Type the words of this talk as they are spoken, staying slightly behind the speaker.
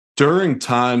during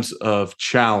times of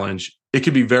challenge, it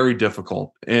can be very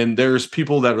difficult. And there's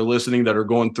people that are listening that are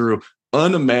going through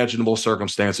unimaginable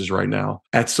circumstances right now.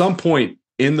 At some point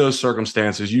in those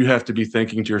circumstances, you have to be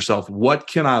thinking to yourself, what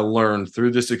can I learn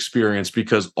through this experience?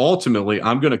 Because ultimately,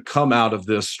 I'm going to come out of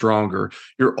this stronger.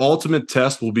 Your ultimate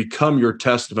test will become your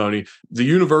testimony. The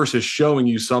universe is showing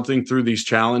you something through these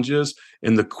challenges.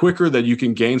 And the quicker that you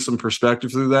can gain some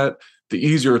perspective through that, the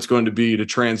easier it's going to be to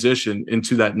transition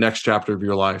into that next chapter of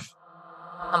your life.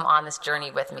 Come on this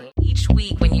journey with me. Each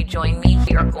week when you join me,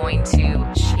 we are going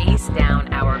to chase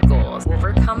down our goals,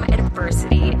 overcome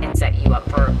adversity, and set you up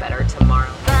for a better tomorrow.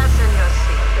 Fasten your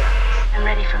seatbelts. I'm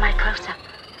ready for my close-up.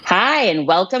 Hi, and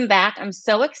welcome back. I'm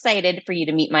so excited for you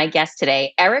to meet my guest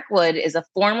today. Eric Wood is a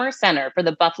former center for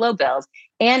the Buffalo Bills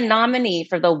and nominee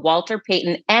for the Walter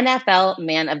Payton NFL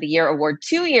Man of the Year Award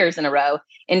 2 years in a row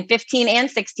in 15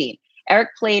 and 16. Eric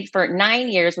played for 9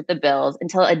 years with the Bills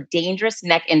until a dangerous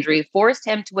neck injury forced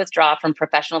him to withdraw from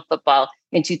professional football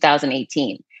in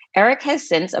 2018. Eric has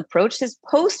since approached his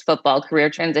post-football career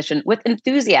transition with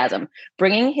enthusiasm,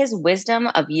 bringing his wisdom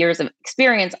of years of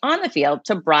experience on the field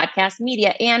to broadcast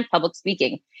media and public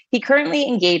speaking. He currently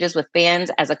engages with fans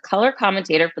as a color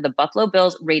commentator for the Buffalo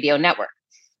Bills radio network.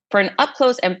 For an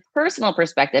up-close and personal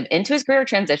perspective into his career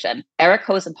transition, Eric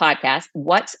hosts a podcast,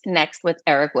 What's Next with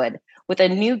Eric Wood, with a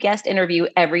new guest interview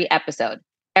every episode.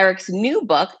 Eric's new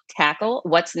book, Tackle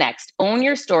What's Next, Own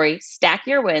Your Story, Stack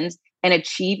Your Wins, and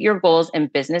Achieve Your Goals in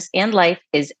Business and Life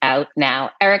is out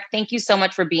now. Eric, thank you so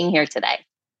much for being here today.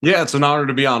 Yeah, it's an honor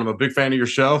to be on. I'm a big fan of your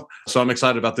show, so I'm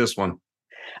excited about this one.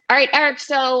 All right, Eric,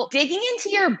 so digging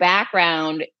into your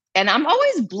background, and I'm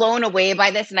always blown away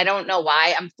by this, and I don't know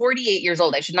why. I'm 48 years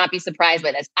old. I should not be surprised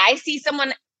by this. I see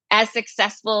someone as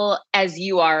successful as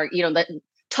you are, the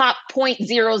top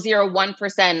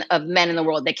 0.001% of men in the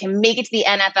world that can make it to the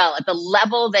NFL at the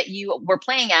level that you were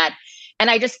playing at. And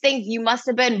I just think you must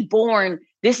have been born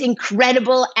this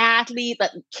incredible athlete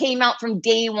that came out from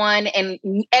day one and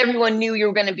everyone knew you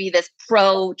were going to be this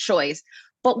pro choice.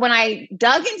 But when I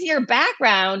dug into your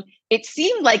background, it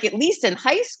seemed like, at least in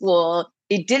high school,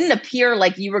 it didn't appear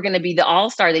like you were going to be the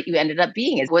all-star that you ended up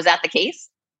being. Was that the case?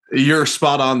 You're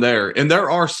spot on there. And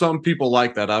there are some people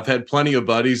like that. I've had plenty of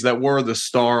buddies that were the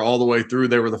star all the way through.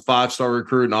 They were the 5-star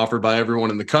recruit and offered by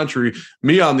everyone in the country.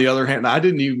 Me, on the other hand, I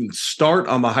didn't even start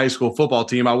on my high school football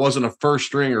team. I wasn't a first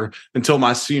stringer until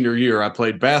my senior year. I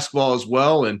played basketball as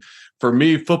well. And for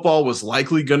me, football was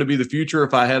likely going to be the future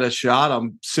if I had a shot.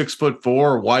 I'm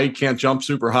 6'4", white, can't jump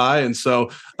super high. And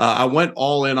so I went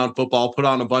all in on football, put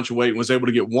on a bunch of weight, and was able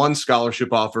to get one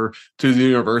scholarship offer to the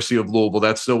University of Louisville.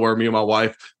 That's still where me and my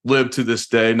wife live to this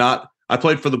day. I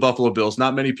played for the Buffalo Bills.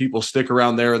 Not many people stick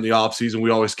around there in the offseason.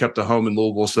 We always kept a home in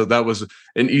Louisville. So that was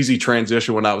an easy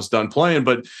transition when I was done playing.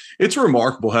 But it's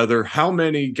remarkable, Heather, how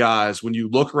many guys, when you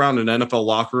look around an NFL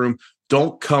locker room,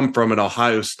 don't come from an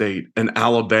Ohio State, an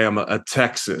Alabama, a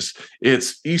Texas.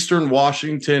 It's Eastern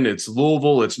Washington, it's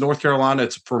Louisville, it's North Carolina,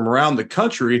 it's from around the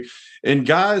country. And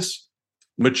guys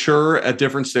mature at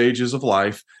different stages of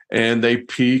life and they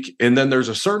peak. And then there's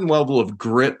a certain level of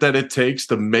grit that it takes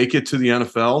to make it to the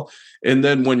NFL. And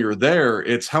then when you're there,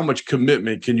 it's how much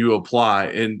commitment can you apply?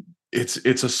 And it's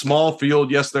a small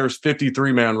field. Yes, there's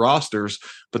 53-man rosters,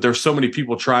 but there's so many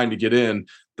people trying to get in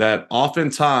that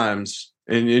oftentimes,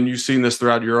 and you've seen this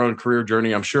throughout your own career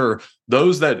journey, I'm sure,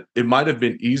 those that it might have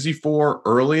been easy for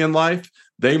early in life,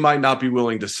 they might not be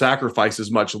willing to sacrifice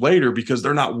as much later because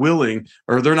they're not willing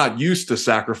or they're not used to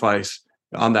sacrifice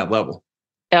on that level.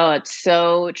 Oh, it's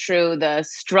so true. The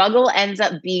struggle ends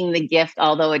up being the gift,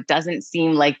 although it doesn't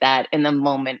seem like that in the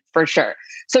moment, for sure.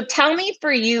 So tell me,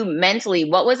 for you mentally,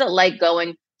 what was it like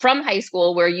going from high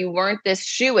school where you weren't this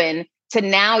shoo-in to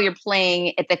now you're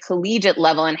playing at the collegiate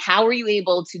level, and how were you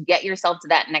able to get yourself to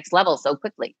that next level so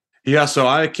quickly? Yeah, so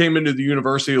I came into the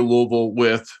University of Louisville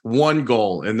with one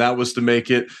goal, and that was to make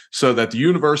it so that the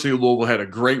University of Louisville had a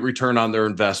great return on their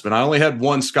investment. I only had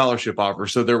one scholarship offer,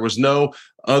 so there was no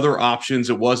other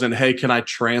options. It wasn't, hey, can I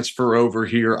transfer over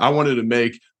here? I wanted to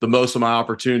make the most of my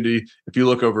opportunity. If you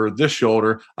look over this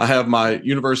shoulder, I have my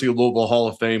University of Louisville Hall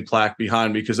of Fame plaque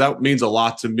behind me because that means a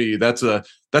lot to me. That's a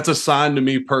sign to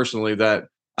me personally that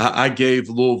I gave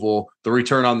Louisville the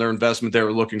return on their investment they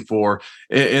were looking for.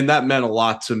 And that meant a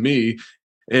lot to me.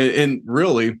 And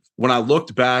really, when I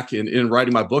looked back in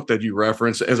writing my book that you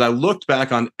referenced, as I looked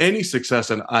back on any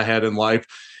success I had in life,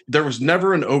 there was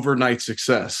never an overnight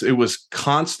success. It was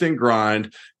constant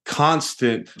grind,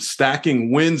 constant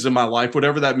stacking wins in my life,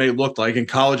 whatever that may look like. In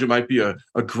college, it might be a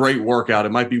great workout.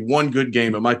 It might be one good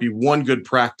game. It might be one good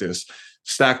practice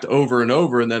stacked over and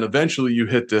over. And then eventually you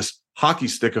hit this hockey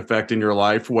stick effect in your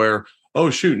life where oh,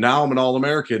 shoot, now I'm an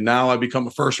All-American. Now I become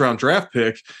a first-round draft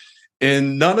pick.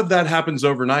 And none of that happens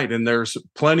overnight. And there's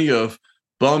plenty of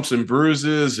bumps and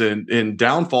bruises and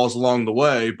downfalls along the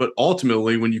way. But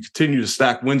ultimately, when you continue to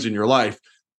stack wins in your life,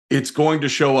 it's going to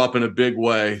show up in a big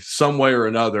way, some way or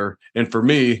another. And for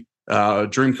me, a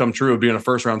dream come true of being a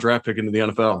first-round draft pick into the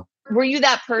NFL. Were you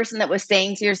that person that was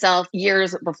saying to yourself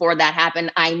years before that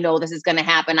happened, I know this is going to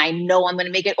happen, I know I'm going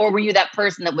to make it? Or were you that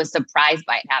person that was surprised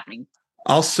by it happening?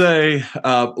 I'll say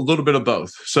a little bit of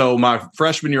both. So my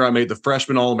freshman year, I made the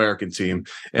freshman All-American team.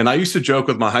 And I used to joke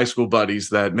with my high school buddies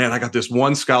that, man, I got this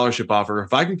one scholarship offer.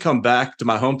 If I can come back to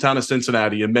my hometown of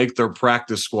Cincinnati and make their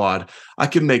practice squad, I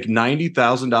can make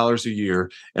 $90,000 a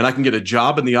year and I can get a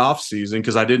job in the offseason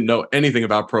because I didn't know anything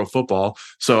about pro football.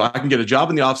 So I can get a job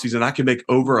in the offseason and I can make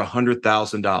over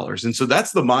 $100,000. And so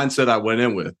that's the mindset I went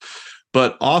in with.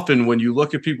 But often when you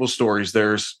look at people's stories,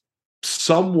 there's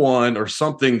someone or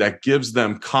something that gives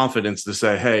them confidence to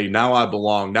say, hey, now I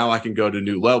belong. Now I can go to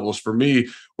new levels. For me,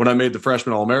 when I made the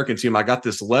freshman All-American team, I got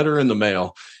this letter in the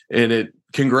mail and it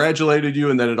congratulated you.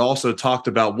 And then it also talked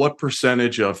about what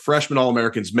percentage of freshman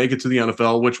All-Americans make it to the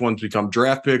NFL, which ones become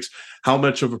draft picks, how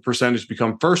much of a percentage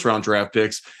become first-round draft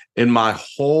picks. And my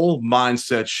whole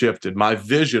mindset shifted. My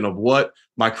vision of what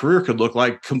my career could look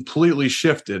like completely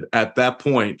shifted at that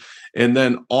point. And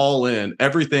then all in,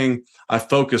 everything I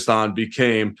focused on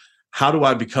became, how do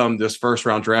I become this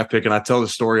first-round draft pick? And I tell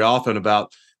this story often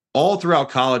about all throughout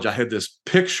college, I had this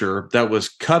picture that was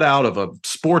cut out of a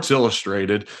Sports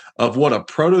Illustrated of what a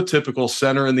prototypical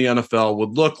center in the NFL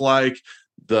would look like,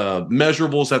 the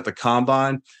measurables at the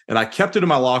combine. And I kept it in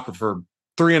my locker for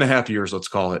 3.5 years, let's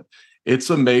call it. It's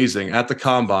amazing. At the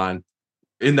combine,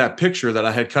 in that picture that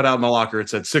I had cut out in my locker, it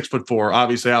said 6'4".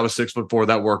 Obviously, I was 6'4".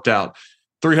 That worked out.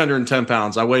 310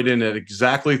 pounds. I weighed in at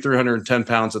exactly 310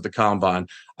 pounds at the combine.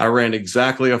 I ran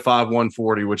exactly a 5'1"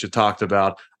 40, which it talked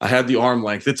about. I had the arm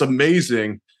length. It's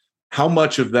amazing how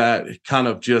much of that kind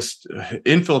of just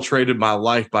infiltrated my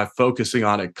life by focusing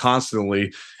on it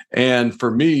constantly. And for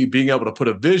me, being able to put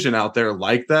a vision out there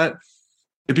like that,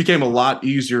 it became a lot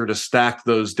easier to stack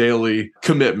those daily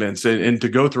commitments and to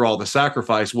go through all the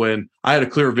sacrifice when I had a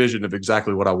clear vision of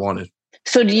exactly what I wanted.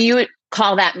 So do you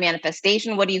call that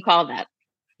manifestation? What do you call that?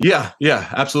 Yeah,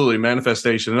 absolutely.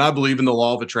 Manifestation. And I believe in the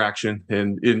law of attraction.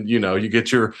 And you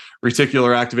get your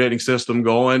reticular activating system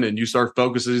going and you start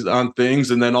focusing on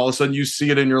things. And then all of a sudden you see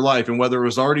it in your life. And whether it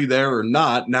was already there or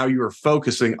not, now you are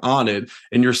focusing on it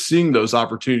and you're seeing those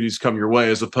opportunities come your way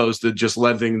as opposed to just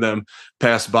letting them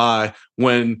pass by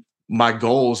when my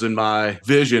goals and my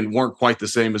vision weren't quite the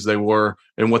same as they were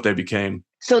and what they became.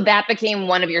 So that became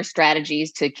one of your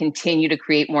strategies to continue to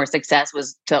create more success,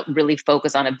 was to really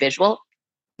focus on a visual?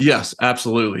 Yes,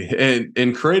 absolutely.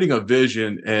 And creating a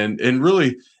vision and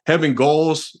really having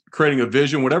goals, creating a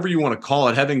vision, whatever you want to call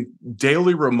it, having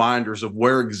daily reminders of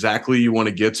where exactly you want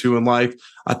to get to in life,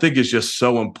 I think is just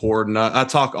so important. I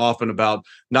talk often about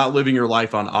not living your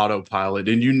life on autopilot,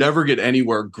 and you never get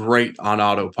anywhere great on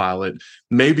autopilot.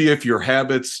 Maybe if your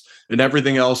habits and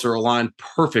everything else are aligned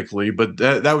perfectly, but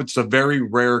that was a very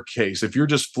rare case. If you're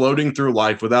just floating through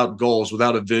life without goals,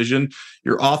 without a vision,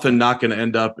 you're often not going to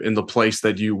end up in the place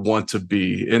that you want to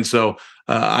be. And so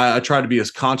I try to be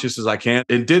as conscious as I can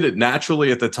and did it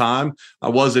naturally at the time. I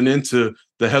wasn't into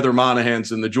the Heather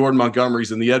Monahans and the Jordan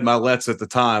Montgomerys and the Ed Miletts at the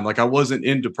time. Like I wasn't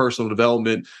into personal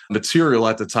development material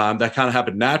at the time. That kind of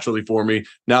happened naturally for me.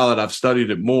 Now that I've studied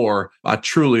it more, I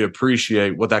truly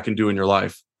appreciate what that can do in your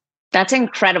life. That's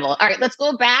incredible. All right, let's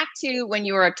go back to when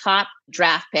you were a top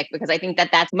draft pick, because I think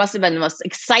that must have been the most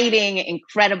exciting,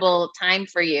 incredible time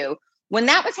for you. When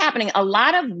that was happening, a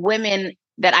lot of women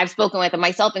that I've spoken with, and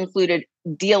myself included,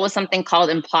 deal with something called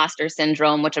imposter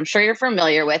syndrome, which I'm sure you're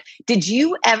familiar with. Did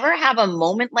you ever have a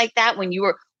moment like that when you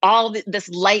were this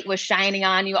light was shining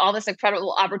on you, all this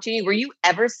incredible opportunity? Were you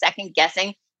ever second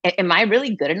guessing, am I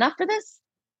really good enough for this?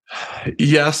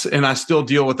 Yes. And I still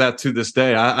deal with that to this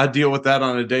day. I deal with that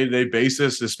on a day-to-day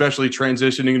basis, especially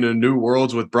transitioning into new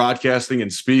worlds with broadcasting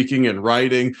and speaking and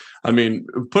writing. I mean,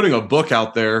 putting a book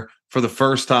out there for the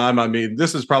first time. I mean,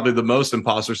 this is probably the most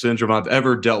imposter syndrome I've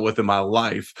ever dealt with in my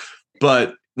life.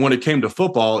 But when it came to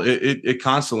football, it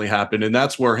constantly happened. And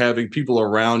that's where having people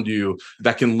around you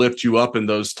that can lift you up in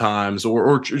those times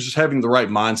or just having the right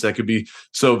mindset could be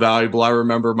so valuable. I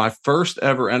remember my first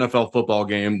ever NFL football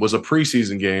game was a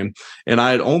preseason game, and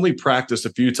I had only practiced a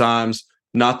few times,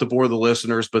 not to bore the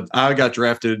listeners, but I got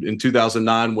drafted in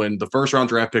 2009 when the first round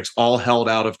draft picks all held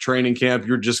out of training camp.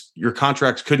 Your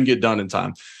contracts couldn't get done in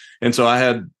time. And so I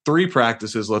had 3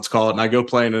 practices, let's call it, and I go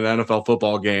play in an NFL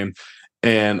football game.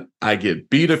 and I get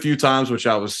beat a few times, which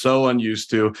I was so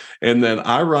unused to. And then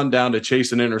I run down to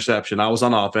chase an interception. I was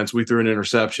on offense. We threw an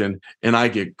interception and I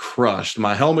get crushed.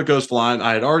 My helmet goes flying.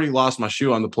 I had already lost my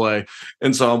shoe on the play.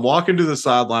 And so I'm walking to the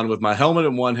sideline with my helmet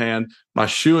in one hand, my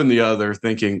shoe in the other,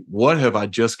 thinking, what have I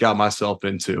just got myself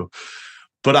into?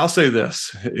 But I'll say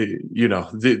this,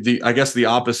 I guess the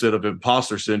opposite of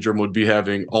imposter syndrome would be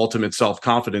having ultimate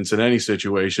self-confidence in any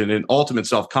situation. And ultimate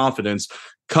self-confidence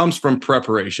comes from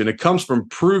preparation. It comes from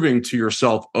proving to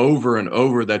yourself over and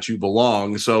over that you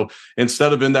belong. So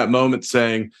instead of in that moment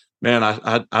saying, man,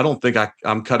 I don't think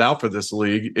I'm cut out for this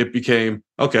league, it became,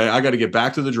 okay, I got to get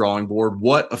back to the drawing board.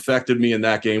 What affected me in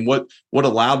that game? What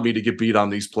allowed me to get beat on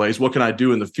these plays? What can I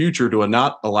do in the future to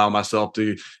not allow myself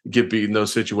to get beat in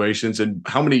those situations? And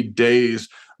how many days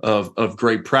of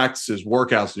great practices,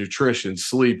 workouts, nutrition,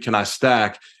 sleep can I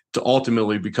stack to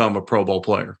ultimately become a Pro Bowl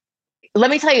player?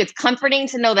 Let me tell you, it's comforting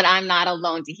to know that I'm not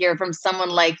alone, to hear from someone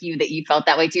like you that you felt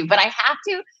that way too. But I have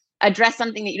to address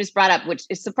something that you just brought up, which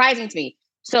is surprising to me.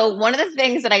 So one of the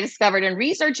things that I discovered in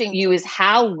researching you is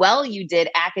how well you did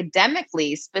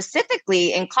academically,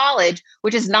 specifically in college,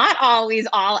 which is not always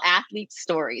all athlete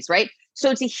stories, right?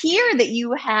 So to hear that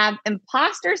you have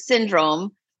imposter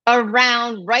syndrome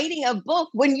around writing a book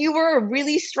when you were a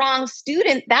really strong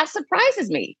student, that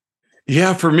surprises me.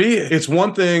 Yeah, for me, it's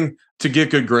one thing to get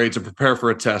good grades and prepare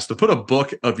for a test, to put a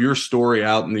book of your story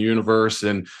out in the universe,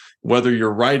 and whether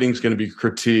your writing's going to be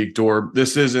critiqued or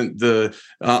this isn't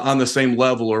on the same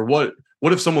level, or what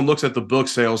if someone looks at the book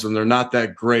sales and they're not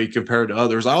that great compared to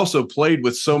others. I also played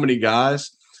with so many guys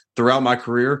throughout my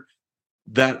career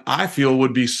that I feel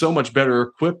would be so much better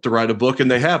equipped to write a book,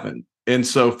 and they haven't. And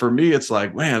so for me, it's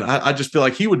like, man, I just feel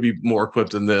like he would be more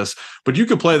equipped than this. But you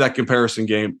can play that comparison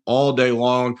game all day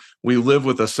long. We live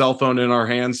with a cell phone in our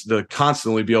hands to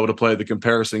constantly be able to play the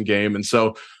comparison game. And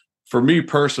so for me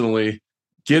personally,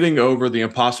 getting over the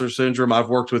imposter syndrome, I've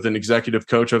worked with an executive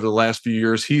coach over the last few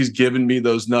years. He's given me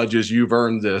those nudges. You've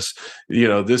earned this.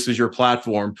 This is your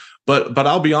platform. But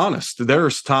I'll be honest,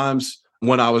 there's times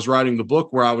when I was writing the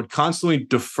book where I would constantly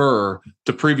defer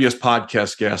to previous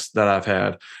podcast guests that I've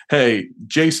had. Hey,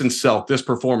 Jason Selk, this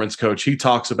performance coach, he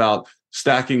talks about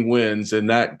stacking wins, and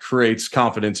that creates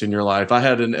confidence in your life. I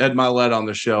had an Ed Milet on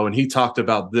the show, and he talked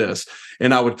about this,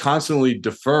 and I would constantly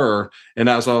defer. And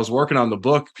as I was working on the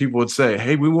book, people would say,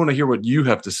 hey, we want to hear what you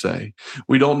have to say.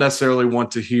 We don't necessarily want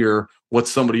to hear what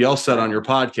somebody else said on your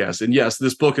podcast. And yes,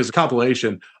 this book is a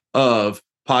compilation of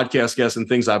podcast guests and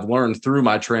things I've learned through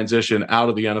my transition out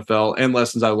of the NFL and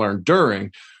lessons I learned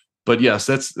during. But yes,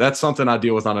 that's something I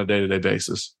deal with on a day-to-day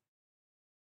basis.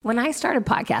 When I started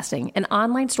podcasting, an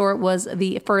online store was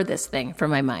the furthest thing from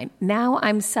my mind. Now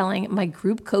I'm selling my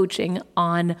group coaching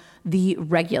on the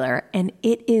regular, and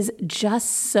it is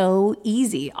just so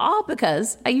easy, all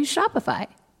because I use Shopify.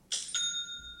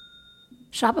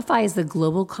 Shopify is the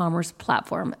global commerce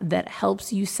platform that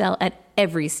helps you sell at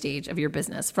every stage of your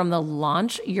business, from the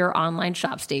launch your online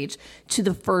shop stage to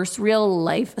the first real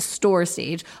life store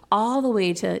stage, all the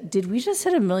way to, did we just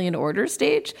hit 1 million orders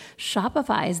stage?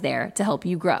 Shopify is there to help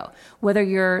you grow. Whether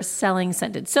you're selling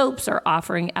scented soaps or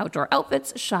offering outdoor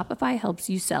outfits, Shopify helps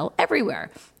you sell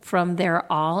everywhere. From their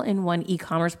all-in-one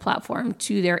e-commerce platform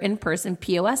to their in-person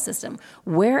POS system,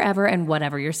 wherever and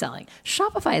whatever you're selling,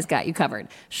 Shopify's got you covered.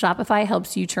 Shopify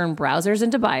helps you turn browsers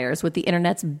into buyers with the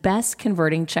internet's best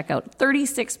converting checkout,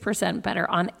 36% better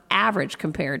on average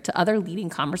compared to other leading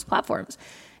commerce platforms,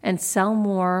 and sell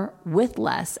more with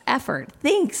less effort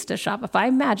thanks to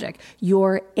Shopify Magic,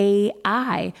 your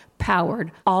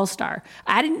AI-powered all-star.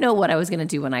 I didn't know what I was going to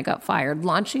do when I got fired.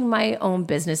 Launching my own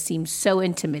business seemed so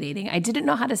intimidating. I didn't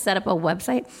know how to set up a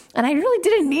website, and I really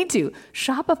didn't need to.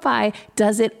 Shopify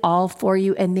does it all for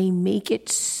you, and they make it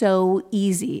so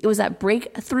easy. It was that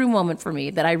breakthrough moment for me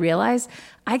that I realized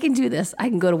I can do this. I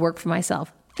can go to work for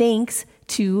myself thanks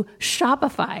to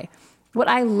Shopify. What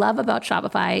I love about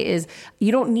Shopify is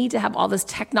you don't need to have all this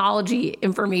technology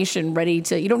information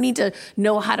you don't need to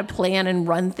know how to plan and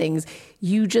run things.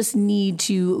 You just need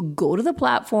to go to the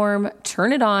platform,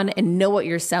 turn it on, and know what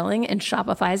you're selling, and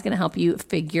Shopify is going to help you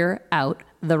figure out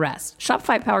the rest.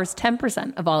 Shopify powers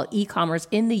 10% of all e-commerce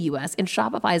in the US, and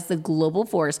Shopify is the global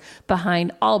force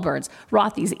behind Allbirds,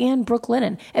 Rothy's, and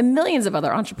Brooklinen, and millions of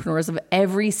other entrepreneurs of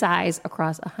every size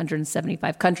across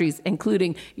 175 countries,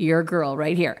 including your girl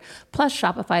right here. Plus,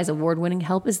 Shopify's award-winning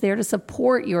help is there to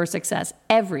support your success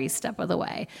every step of the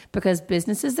way, because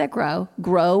businesses that grow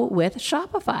with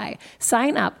Shopify.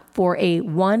 Sign up for a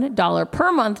 $1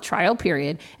 per month trial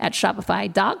period at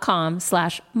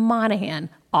shopify.com/Monahan,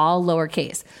 all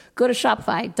lowercase. Go to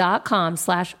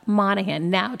shopify.com/Monahan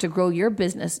now to grow your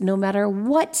business no matter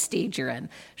what stage you're in.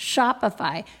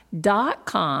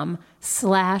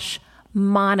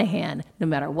 Shopify.com/Monahan. No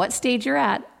matter what stage you're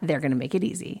at, they're going to make it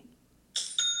easy.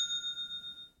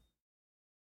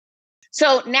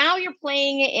 So now you're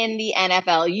playing in the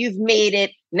NFL. You've made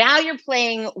it. Now you're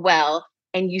playing well,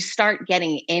 and you start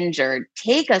getting injured.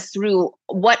 Take us through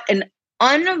what an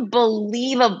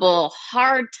unbelievable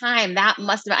hard time that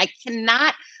must have been. I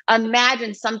cannot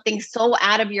imagine something so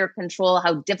out of your control,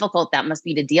 how difficult that must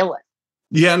be to deal with.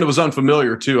 Yeah, and it was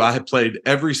unfamiliar too. I had played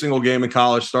every single game in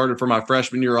college, started from my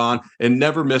freshman year on, and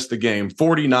never missed a game.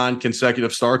 49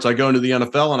 consecutive starts. I go into the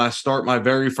NFL and I start my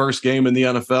very first game in the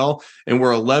NFL, and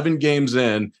we're 11 games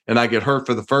in, and I get hurt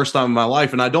for the first time in my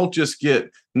life. And I don't just get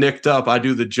nicked up. I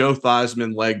do the Joe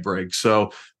Theismann leg break.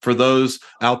 So for those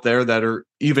out there that are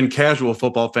even casual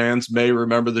football fans may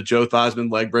remember the Joe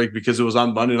Theismann leg break because it was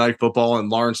on Monday Night Football, and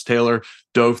Lawrence Taylor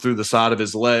dove through the side of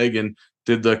his leg and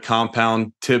did the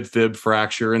compound tib-fib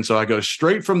fracture. And so I go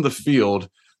straight from the field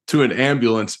to an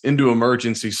ambulance into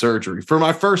emergency surgery for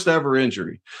my first ever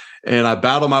injury. And I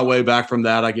battle my way back from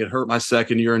that. I get hurt my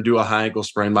second year and do a high ankle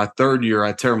sprain. My third year,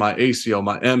 I tear my ACL,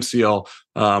 my MCL,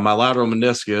 my lateral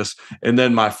meniscus. And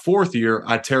then my fourth year,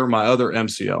 I tear my other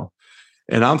MCL.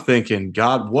 And I'm thinking,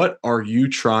 God, what are you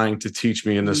trying to teach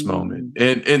me in this moment?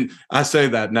 And I say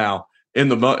that now. In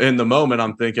the moment,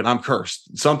 I'm thinking, I'm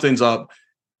cursed. Something's up.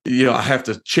 I have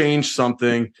to change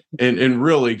something. And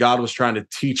really, God was trying to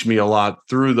teach me a lot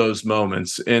through those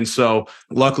moments. And so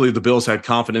luckily, the Bills had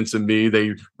confidence in me.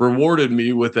 They rewarded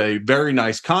me with a very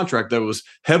nice contract that was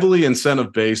heavily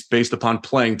incentive-based, based upon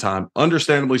playing time.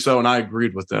 Understandably so, and I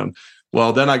agreed with them.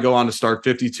 Well, then I go on to start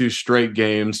 52 straight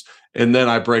games, and then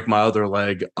I break my other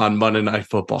leg on Monday Night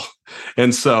Football.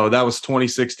 And so that was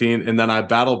 2016. And then I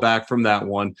battle back from that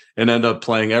one and end up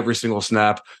playing every single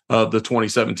snap of the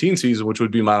 2017 season, which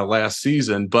would be my last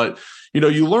season. But,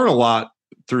 you learn a lot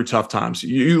through tough times.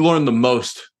 You learn the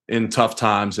most in tough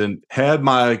times. And had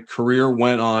my career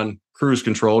went on cruise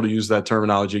control, to use that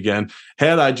terminology again,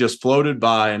 had I just floated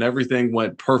by and everything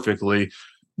went perfectly,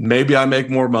 maybe I make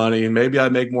more money, maybe I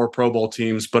make more Pro Bowl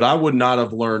teams, but I would not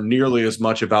have learned nearly as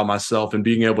much about myself and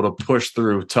being able to push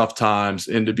through tough times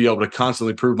and to be able to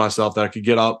constantly prove myself that I could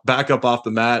get back up off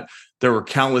the mat. There were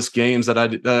countless games that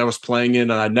I was playing in,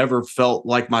 and I never felt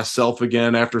like myself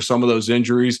again after some of those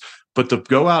injuries. But to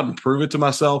go out and prove it to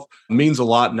myself means a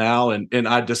lot now. And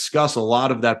I discuss a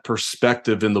lot of that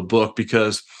perspective in the book,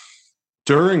 because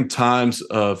during times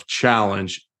of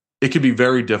challenge, it can be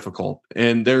very difficult.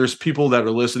 And there's people that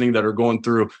are listening that are going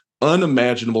through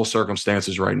unimaginable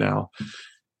circumstances right now.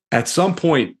 At some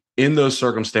point in those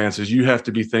circumstances, you have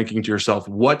to be thinking to yourself,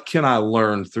 what can I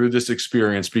learn through this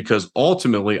experience? Because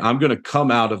ultimately, I'm going to come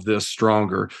out of this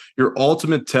stronger. Your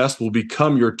ultimate test will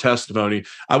become your testimony.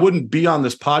 I wouldn't be on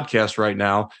this podcast right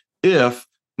now if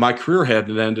my career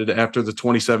hadn't ended after the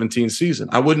 2017 season.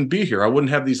 I wouldn't be here. I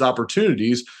wouldn't have these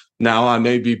opportunities. Now I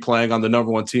may be playing on the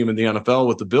number one team in the NFL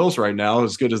with the Bills right now,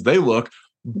 as good as they look,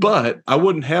 but I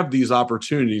wouldn't have these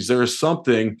opportunities. There is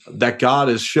something that God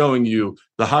is showing you,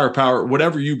 the higher power,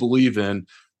 whatever you believe in,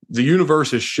 the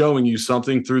universe is showing you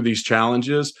something through these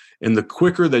challenges. And the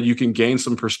quicker that you can gain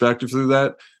some perspective through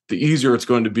that, the easier it's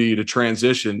going to be to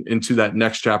transition into that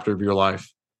next chapter of your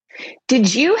life.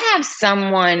 Did you have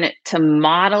someone to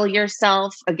model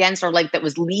yourself against, or that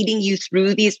was leading you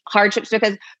through these hardships?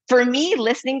 Because for me,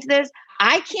 listening to this,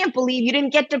 I can't believe you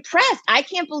didn't get depressed. I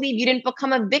can't believe you didn't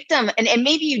become a victim. And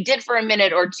maybe you did for a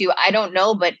minute or two. I don't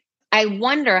know. But I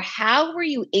wonder, how were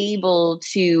you able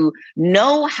to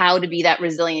know how to be that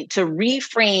resilient, to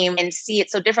reframe and see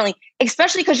it so differently,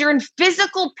 especially because you're in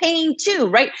physical pain too,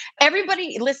 right?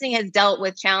 Everybody listening has dealt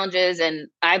with challenges, and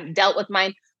I've dealt with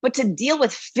mine. But to deal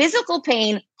with physical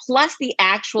pain plus the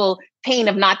actual pain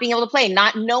of not being able to play,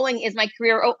 not knowing, is my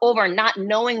career over, not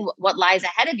knowing what lies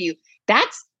ahead of you,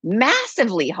 that's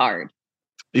massively hard.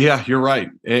 Yeah, you're right.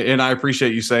 And I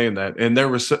appreciate you saying that. And there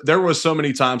was so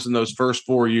many times in those first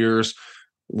 4 years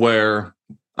where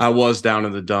I was down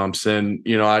in the dumps, and,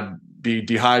 I'd be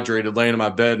dehydrated, laying in my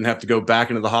bed, and have to go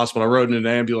back into the hospital. I rode in an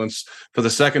ambulance for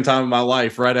the second time in my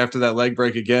life right after that leg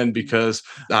break again, because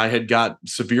I had got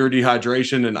severe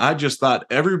dehydration. And I just thought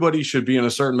everybody should be in a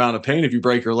certain amount of pain if you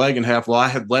break your leg in half. Well, I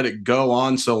had let it go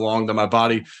on so long that my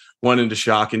body went into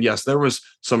shock. And yes, there was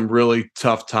some really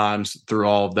tough times through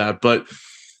all of that. But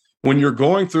when you're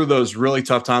going through those really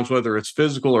tough times, whether it's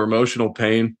physical or emotional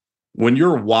pain, when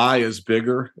your why is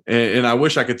bigger, and I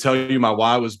wish I could tell you my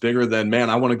why was bigger than, man,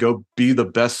 I want to go be the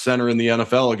best center in the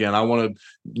NFL again. I want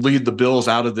to lead the Bills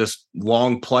out of this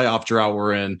long playoff drought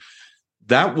we're in.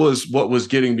 that was what was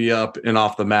getting me up and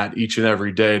off the mat each and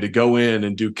every day to go in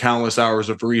and do countless hours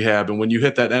of rehab. And when you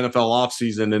hit that NFL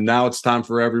offseason and now it's time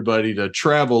for everybody to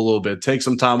travel a little bit, take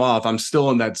some time off, I'm still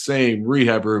in that same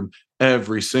rehab room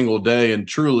every single day and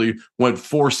truly went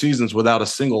 4 seasons without a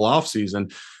single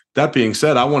offseason. That being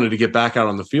said, I wanted to get back out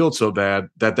on the field so bad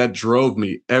that drove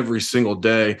me every single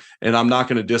day. And I'm not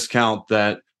going to discount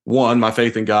that. One, my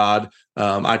faith in God.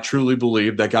 I truly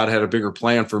believe that God had a bigger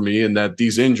plan for me and that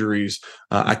these injuries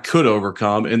I could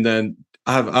overcome. And then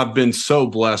I've been so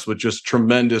blessed with just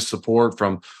tremendous support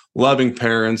from loving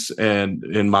parents and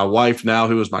my wife now,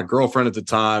 who was my girlfriend at the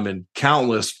time, and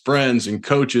countless friends and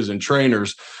coaches and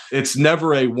trainers. It's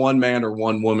never a one man or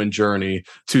one woman journey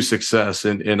to success.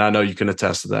 And I know you can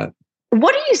attest to that.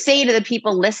 What do you say to the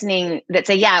people listening that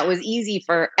say, yeah, it was easy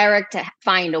for Eric to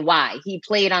find a why? He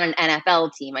played on an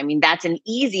NFL team. I mean, that's an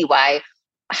easy why.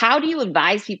 How do you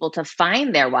advise people to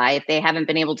find their why if they haven't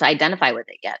been able to identify with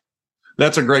it yet?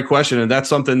 That's a great question. And that's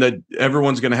something that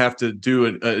everyone's going to have to do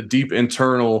a deep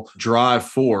internal drive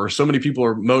for. So many people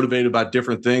are motivated by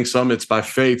different things. Some it's by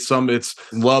faith, some it's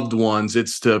loved ones.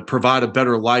 It's to provide a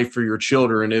better life for your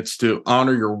children. It's to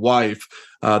honor your wife.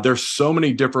 There's so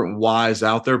many different whys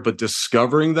out there, but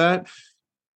discovering that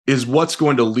is what's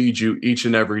going to lead you each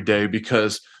and every day,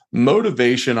 because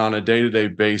motivation on a day-to-day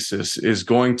basis is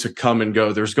going to come and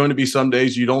go. There's going to be some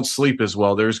days you don't sleep as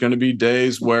well. There's going to be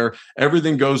days where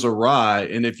everything goes awry.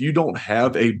 And if you don't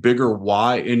have a bigger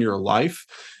why in your life,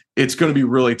 it's going to be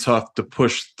really tough to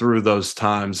push through those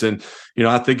times. And,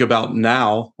 I think about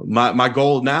now, my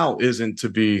goal now isn't to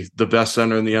be the best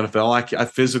center in the NFL. I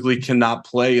physically cannot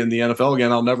play in the NFL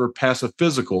again. I'll never pass a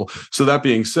physical. So that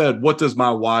being said, what does my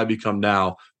why become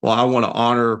now? Well, I want to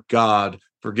honor God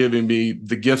for giving me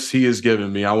the gifts he has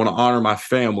given me. I want to honor my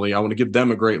family. I want to give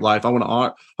them a great life. I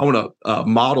want to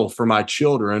model for my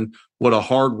children what a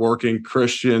hardworking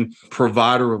Christian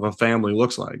provider of a family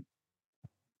looks like.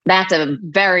 That's a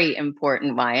very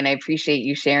important why. And I appreciate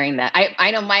you sharing that. I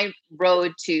know my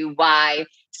road to why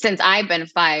since I've been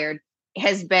fired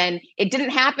has been, it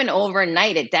didn't happen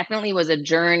overnight. It definitely was a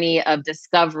journey of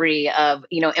discovery of,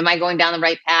 am I going down the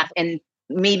right path? And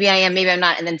maybe I am, maybe I'm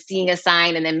not. And then seeing a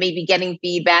sign and then maybe getting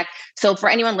feedback. So for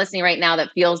anyone listening right now that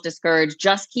feels discouraged,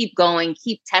 just keep going,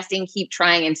 keep testing, keep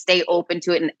trying, and stay open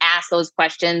to it and ask those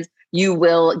questions. You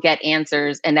will get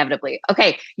answers inevitably.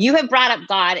 Okay. You have brought up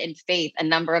God and faith a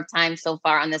number of times so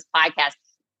far on this podcast.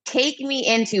 Take me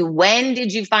into, when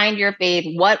did you find your faith?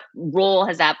 What role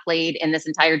has that played in this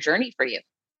entire journey for you?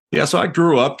 Yeah, so I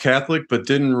grew up Catholic, but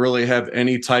didn't really have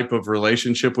any type of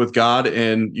relationship with God.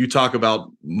 And you talk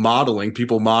about modeling,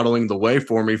 people modeling the way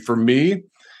for me. For me,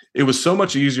 it was so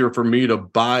much easier for me to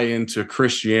buy into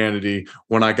Christianity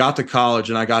when I got to college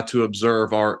and I got to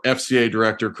observe our FCA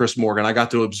director, Chris Morgan. I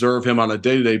got to observe him on a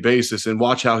day-to-day basis and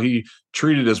watch how he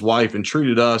treated his wife and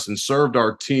treated us and served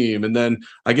our team. And then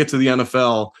I get to the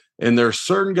NFL, and there are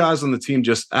certain guys on the team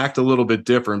just act a little bit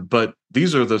different, but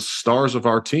these are the stars of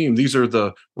our team. These are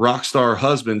the rock star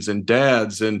husbands and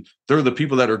dads, and they're the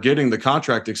people that are getting the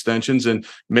contract extensions. And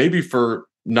maybe for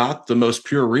not the most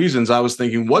pure reasons, I was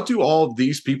thinking, what do all of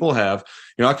these people have?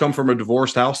 I come from a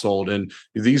divorced household, and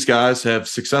these guys have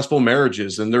successful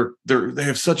marriages, and they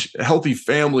have such healthy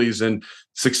families and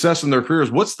success in their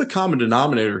careers. What's the common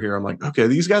denominator here? I'm like, okay,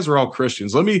 these guys are all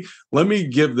Christians. Let me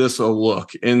give this a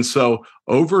look. And so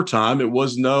over time, there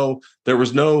was no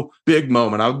big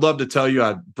moment. I would love to tell you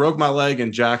I broke my leg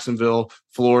in Jacksonville,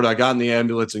 Florida. I got in the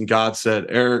ambulance and God said,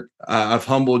 Eric, I've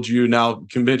humbled you. Now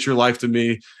commit your life to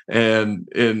me,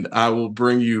 and I will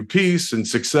bring you peace and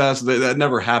success. That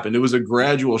never happened. It was a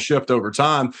gradual shift over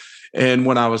time. And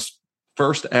when I was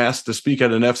first asked to speak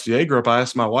at an FCA group, I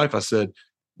asked my wife, I said,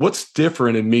 what's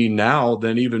different in me now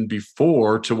than even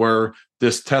before, to where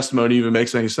this testimony even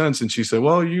makes any sense? And she said,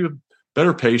 well, you have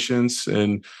better patience,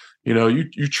 and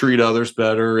you treat others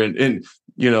better, and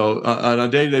on a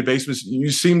day-to-day basis,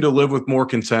 you seem to live with more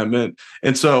contentment.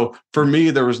 And so for me,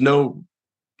 there was no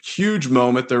huge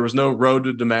moment. There was no road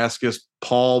to Damascus,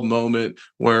 Paul moment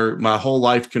where my whole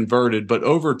life converted. But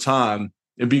over time,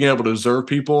 and being able to observe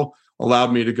people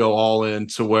allowed me to go all in,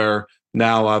 to where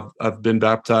now I've been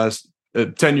baptized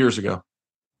 10 years ago.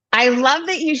 I love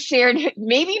that you shared,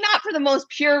 maybe not for the most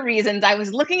pure reasons. I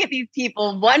was looking at these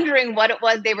people, wondering what it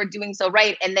was they were doing so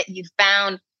right, and that you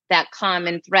found that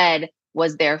common thread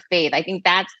was their faith. I think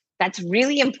that's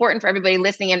really important for everybody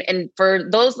listening. And for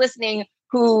those listening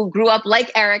who grew up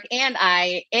like Eric and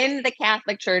I in the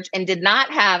Catholic Church and did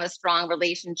not have a strong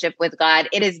relationship with God,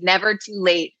 it is never too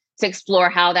late to explore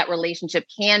how that relationship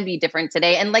can be different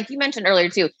today. And like you mentioned earlier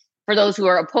too, for those who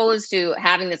are opposed to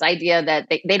having this idea that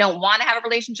they don't want to have a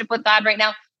relationship with God right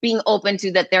now, being open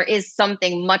to that there is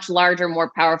something much larger,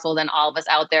 more powerful than all of us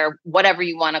out there, whatever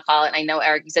you want to call it. And I know,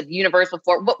 Eric, you said the universe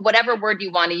before, whatever word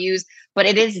you want to use, but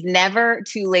it is never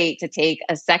too late to take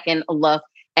a second look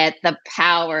at the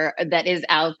power that is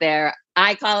out there.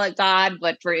 I call it God,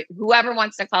 but for whoever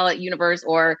wants to call it universe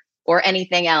or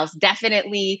anything else,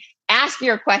 definitely ask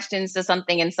your questions to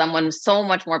something and someone so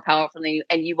much more powerful than you,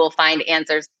 and you will find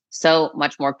answers so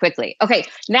much more quickly. Okay,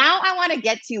 now I want to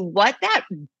get to what that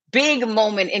big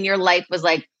moment in your life was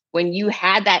like when you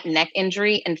had that neck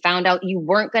injury and found out you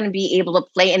weren't going to be able to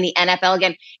play in the NFL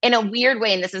again. In a weird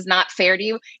way, and this is not fair to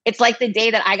you, it's like the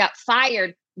day that I got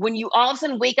fired, when you all of a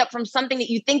sudden wake up from something that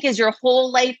you think is your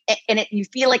whole life and you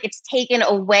feel like it's taken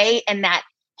away, and that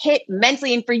hit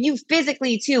mentally and for you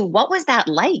physically too. What was that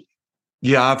like?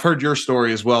 Yeah, I've heard your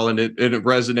story as well, and it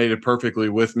resonated perfectly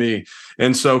with me.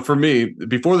 And so for me,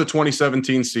 before the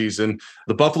 2017 season,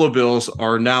 the Buffalo Bills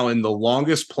are now in the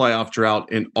longest playoff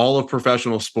drought in all of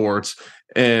professional sports.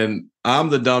 And I'm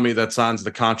the dummy that signs the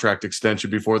contract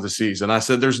extension before the season. I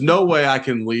said, there's no way I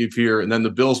can leave here and then the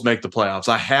Bills make the playoffs.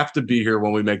 I have to be here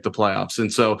when we make the playoffs.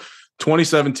 And so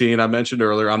 2017, I mentioned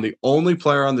earlier, I'm the only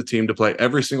player on the team to play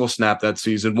every single snap that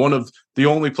season. One of the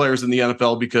only players in the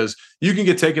NFL, because you can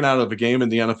get taken out of a game in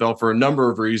the NFL for a number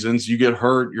of reasons. You get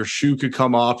hurt, your shoe could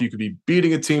come off, you could be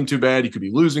beating a team too bad, you could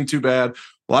be losing too bad.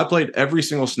 Well, I played every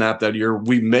single snap that year.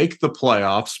 We make the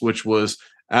playoffs, which was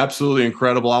absolutely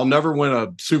incredible. I'll never win a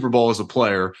Super Bowl as a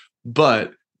player,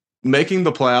 but making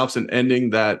the playoffs and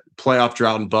ending that playoff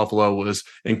drought in Buffalo was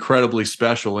incredibly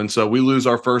special. And so we lose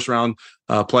our first round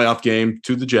playoff game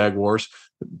to the Jaguars.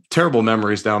 Terrible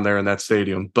memories down there in that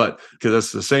stadium, but because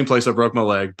that's the same place I broke my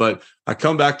leg. But I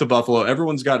come back to Buffalo.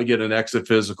 Everyone's got to get an exit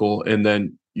physical, and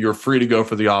then you're free to go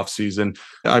for the offseason.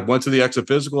 I went to the exit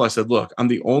physical. I said, look, I'm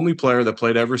the only player that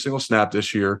played every single snap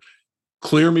this year.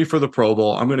 Clear me for the Pro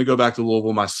Bowl. I'm going to go back to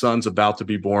Louisville. My son's about to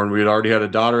be born. We had already had a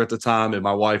daughter at the time, and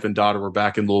my wife and daughter were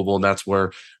back in Louisville, and that's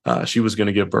where she was going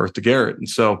to give birth to Garrett. And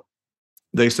so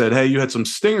they said, hey, you had some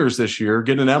stingers this year.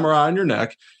 Get an MRI on your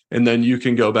neck, and then you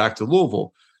can go back to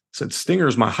Louisville. I said,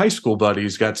 stingers? My high school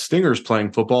buddy's got stingers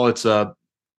playing football. It's a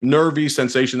nervy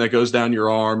sensation that goes down your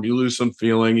arm. You lose some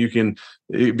feeling.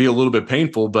 It'd be a little bit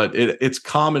painful, but it's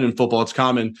common in football. It's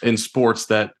common in sports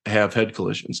that have head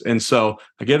collisions. And so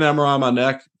I get an MRI on my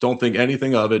neck, don't think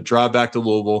anything of it, drive back to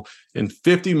Louisville. And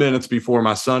 50 minutes before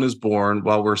my son is born,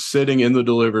 while we're sitting in the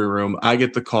delivery room, I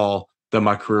get the call that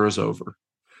my career is over.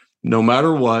 No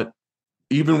matter what,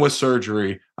 even with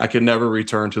surgery, I could never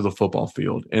return to the football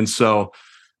field. And so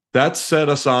that set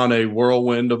us on a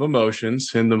whirlwind of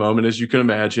emotions in the moment, as you can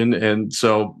imagine. And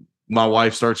so my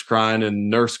wife starts crying, and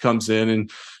nurse comes in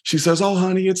and she says, oh,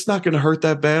 honey, it's not going to hurt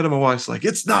that bad. And my wife's like,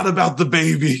 it's not about the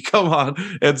baby. Come on.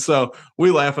 And so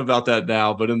we laugh about that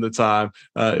now, but in the time,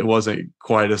 it wasn't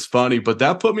quite as funny. But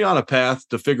that put me on a path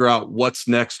to figure out what's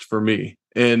next for me.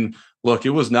 And look, it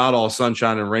was not all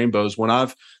sunshine and rainbows. When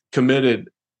I've committed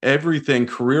everything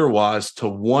career-wise to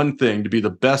one thing, to be the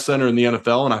best center in the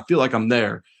NFL, and I feel like I'm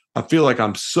there. I feel like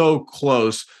I'm so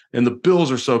close, and the Bills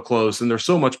are so close, and there's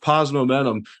so much positive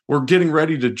momentum. We're getting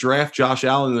ready to draft Josh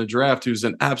Allen in the draft, who's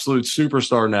an absolute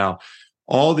superstar now.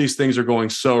 All these things are going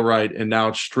so right, and now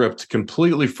it's stripped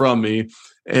completely from me.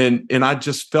 And I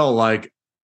just felt like,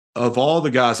 of all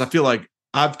the guys, I feel like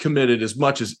I've committed as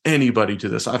much as anybody to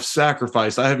this. I've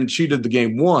sacrificed. I haven't cheated the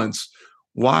game once.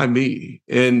 Why me?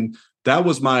 And that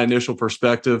was my initial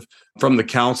perspective from the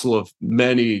counsel of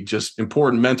many just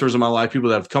important mentors in my life, people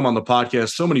that have come on the podcast,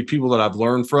 so many people that I've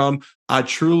learned from. I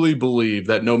truly believe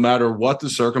that no matter what the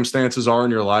circumstances are in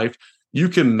your life, you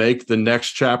can make the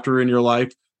next chapter in your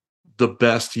life the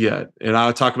best yet. And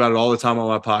I talk about it all the time on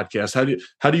my podcast.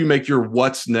 How do you make your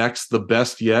what's next the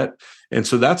best yet? And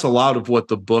so that's a lot of what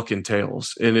the book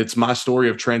entails. And it's my story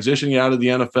of transitioning out of the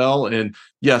NFL. And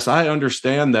yes, I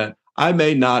understand that I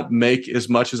may not make as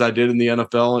much as I did in the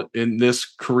NFL in this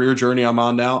career journey I'm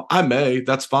on now. I may,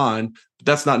 that's fine, but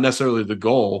that's not necessarily the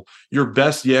goal. Your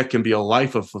best yet can be a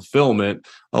life of fulfillment,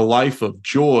 a life of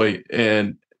joy,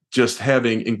 and just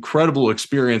having incredible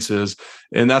experiences.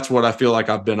 And that's what I feel like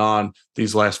I've been on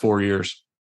these last 4 years.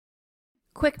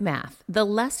 Quick math. The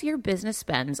less your business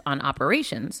spends on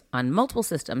operations, on multiple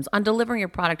systems, on delivering your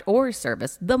product or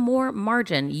service, the more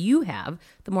margin you have,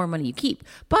 the more money you keep.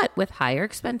 But with higher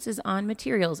expenses on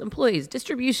materials, employees,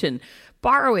 distribution,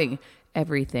 borrowing,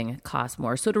 everything costs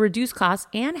more. So to reduce costs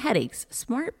and headaches,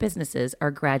 smart businesses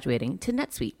are graduating to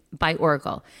NetSuite by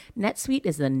Oracle. NetSuite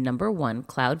is the #1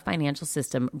 cloud financial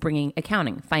system, bringing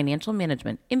accounting, financial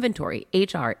management, inventory,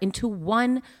 HR into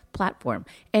one platform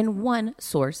and one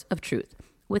source of truth.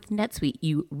 With NetSuite,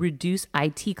 you reduce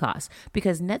IT costs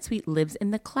because NetSuite lives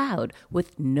in the cloud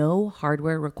with no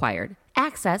hardware required,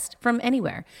 accessed from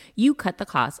anywhere. You cut the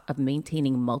cost of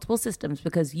maintaining multiple systems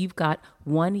because you've got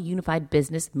one unified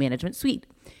business management suite.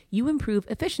 You improve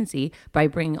efficiency by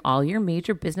bringing all your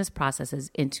major business processes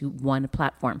into one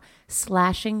platform,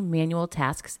 slashing manual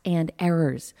tasks and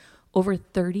errors. Over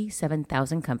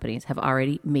 37,000 companies have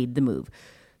already made the move.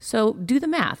 So do the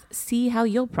math. See how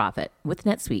you'll profit with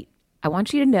NetSuite. I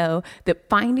want you to know that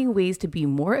finding ways to be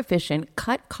more efficient,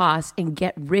 cut costs, and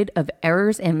get rid of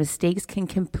errors and mistakes can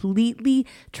completely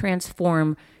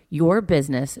transform your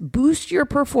business, boost your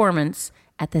performance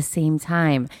at the same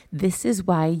time. This is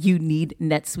why you need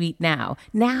NetSuite now.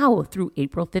 Now through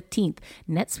April 15th,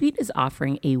 NetSuite is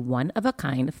offering a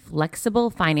one-of-a-kind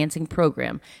flexible financing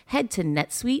program. Head to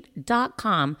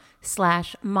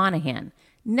netsuite.com/Monahan.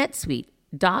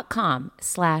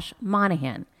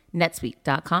 netsuite.com/Monahan.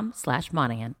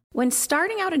 netsuite.com/Monahan. When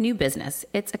starting out a new business,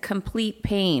 it's a complete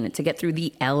pain to get through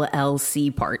the LLC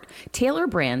part. Tailor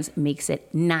Brands makes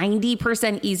it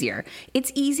 90% easier.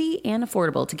 It's easy and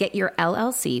affordable to get your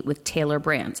LLC with Tailor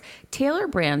Brands. Tailor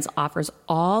Brands offers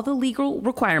all the legal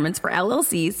requirements for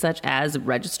LLCs, such as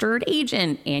registered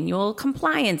agent, annual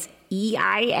compliance,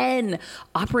 EIN,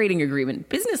 operating agreement,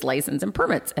 business license, and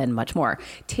permits, and much more.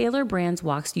 Tailor Brands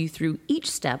walks you through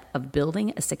each step of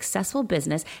building a successful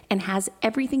business and has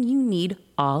everything you need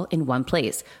all in one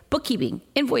place. Bookkeeping,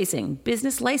 invoicing,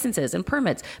 business licenses and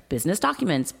permits, business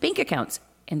documents, bank accounts,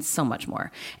 and so much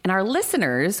more. And our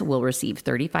listeners will receive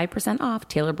 35% off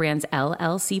Tailor Brands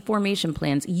LLC formation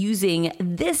plans using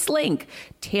this link,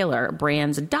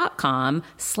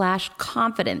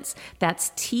 tailorbrands.com/confidence.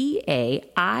 That's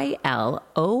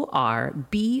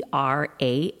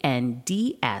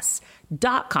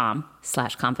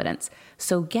TAILORBRANDS.com/confidence.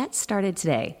 So get started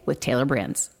today with Tailor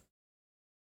Brands.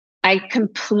 I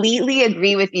completely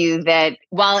agree with you that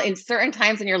while in certain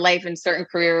times in your life, in certain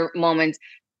career moments,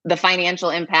 the financial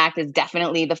impact is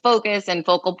definitely the focus and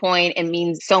focal point and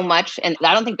means so much. And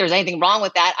I don't think there's anything wrong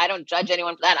with that. I don't judge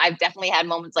anyone for that. I've definitely had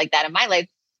moments like that in my life.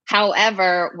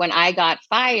 However, when I got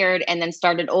fired and then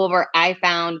started over, I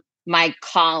found my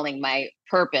calling, my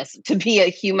purpose to be a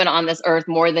human on this earth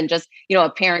more than just, a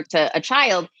parent to a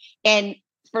child. And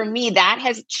for me, that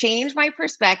has changed my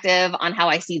perspective on how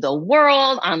I see the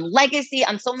world, on legacy,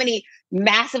 on so many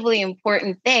massively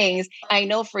important things. I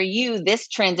know for you, this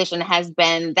transition has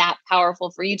been that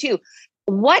powerful for you too.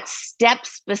 What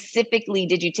steps specifically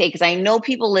did you take? Because I know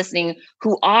people listening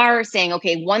who are saying,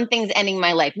 okay, one thing's ending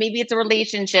my life. Maybe it's a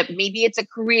relationship, maybe it's a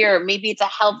career, maybe it's a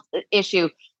health issue.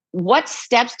 What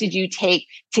steps did you take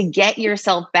to get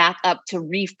yourself back up to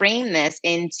reframe this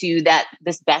into that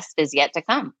this best is yet to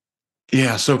come?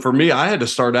 Yeah. So for me, I had to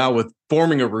start out with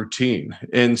forming a routine.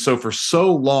 And so for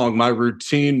so long, my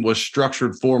routine was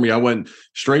structured for me. I went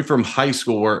straight from high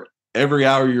school where every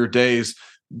hour of your day is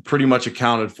pretty much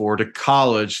accounted for, to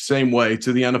college, same way,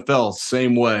 to the NFL,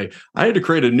 same way. I had to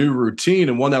create a new routine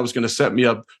and one that was going to set me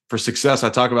up for success. I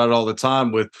talk about it all the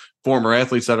time with former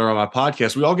athletes that are on my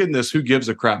podcast. We all get in this who gives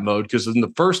a crap mode because in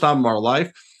the first time of our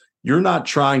life, you're not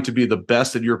trying to be the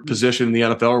best at your position in the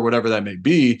NFL or whatever that may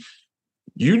be.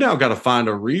 You now got to find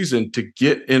a reason to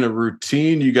get in a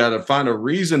routine. You got to find a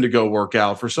reason to go work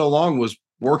out. For so long,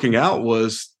 working out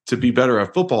was to be better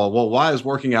at football. Well, why is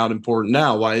working out important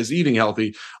now? Why is eating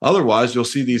healthy? Otherwise, you'll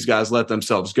see these guys let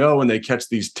themselves go and they catch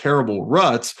these terrible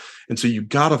ruts. And so you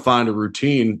got to find a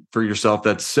routine for yourself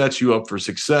that sets you up for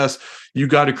success. You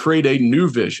got to create a new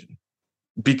vision,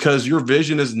 because your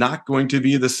vision is not going to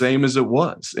be the same as it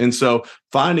was. And so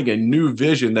finding a new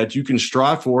vision that you can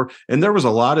strive for. And there was a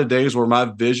lot of days where my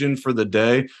vision for the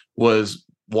day was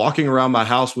walking around my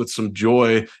house with some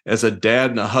joy as a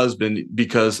dad and a husband,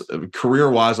 because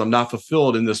career-wise, I'm not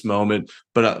fulfilled in this moment,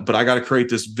 but I got to create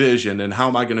this vision. And how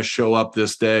am I going to show up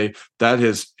this day? That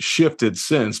has shifted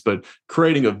since, but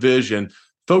creating a vision,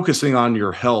 focusing on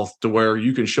your health to where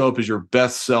you can show up as your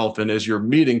best self. And as you're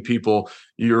meeting people,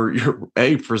 you're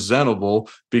presentable,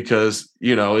 because,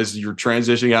 as you're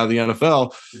transitioning out of the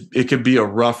NFL, it could be a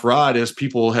rough ride as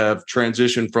people have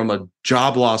transitioned from a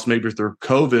job loss, maybe through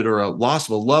COVID, or a loss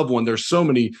of a loved one. There's so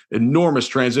many enormous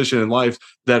transitions in life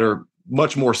that are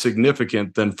much more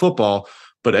significant than football.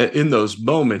 But in those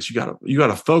moments, you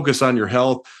gotta focus on your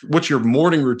health. What's your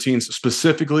morning routines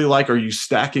specifically like? Are you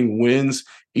stacking wins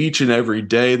each and every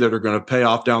day that are going to pay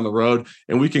off down the road?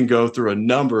 And we can go through a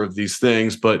number of these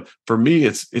things. But for me,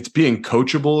 it's being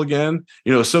coachable again.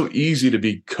 It's so easy to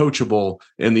be coachable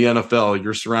in the NFL.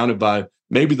 You're surrounded by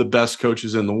maybe the best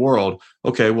coaches in the world.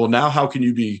 Okay, well, now how can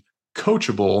you be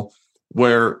coachable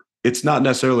where it's not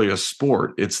necessarily a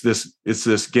sport. It's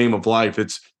this game of life.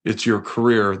 It's your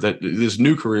career, this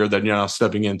new career that you're now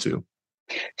stepping into.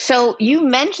 So you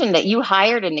mentioned that you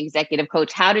hired an executive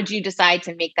coach. How did you decide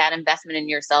to make that investment in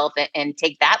yourself and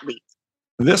take that leap?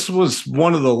 This was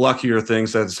one of the luckier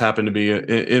things that's happened to me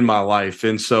in my life.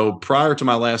 And so prior to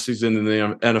my last season in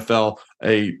the NFL,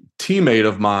 a teammate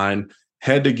of mine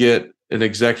had to get an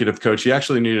executive coach. He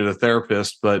actually needed a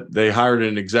therapist, but they hired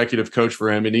an executive coach for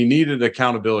him, and he needed an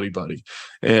accountability buddy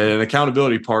and an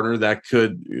accountability partner that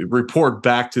could report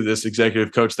back to this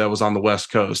executive coach that was on the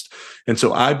West Coast. And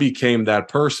so I became that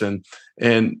person.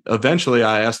 And eventually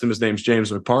I asked him, his name's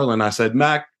James McParland. I said,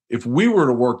 Mac, if we were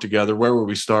to work together, where would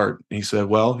we start? And he said,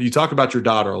 well, you talk about your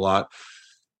daughter a lot.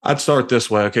 I'd start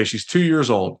this way. Okay, she's 2 years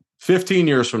old. 15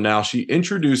 years from now, she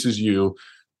introduces you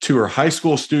to her high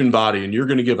school student body, and you're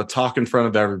going to give a talk in front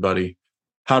of everybody.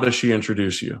 How does she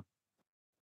introduce you?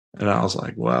 And I was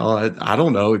like, well, I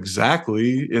don't know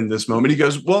exactly in this moment. He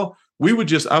goes, well, I would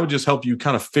just help you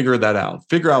kind of figure that out,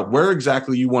 figure out where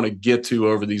exactly you want to get to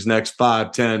over these next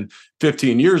 5, 10,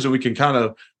 15 years. And we can kind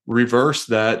of reverse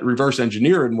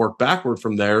engineer it and work backward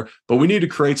from there. But we need to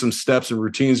create some steps and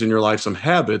routines in your life, some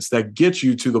habits that get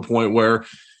you to the point where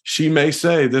she may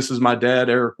say, this is my dad,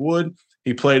 Eric Wood.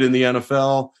 He played in the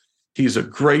NFL. He's a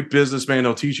great businessman.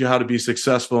 He'll teach you how to be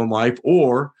successful in life.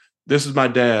 Or this is my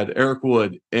dad, Eric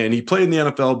Wood, and he played in the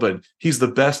NFL, but he's the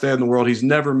best dad in the world. He's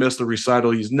never missed a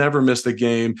recital. He's never missed a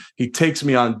game. He takes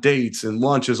me on dates and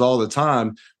lunches all the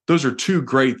time. Those are two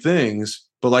great things.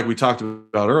 But like we talked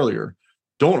about earlier,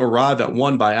 don't arrive at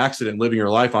one by accident, living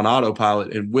your life on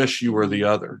autopilot and wish you were the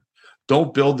other.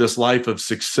 Don't build this life of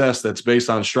success that's based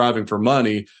on striving for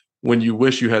money when you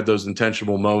wish you had those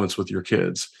intentional moments with your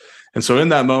kids. And so in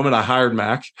that moment, I hired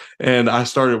Mac and I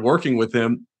started working with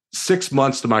him 6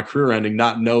 months to my career ending,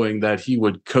 not knowing that he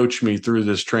would coach me through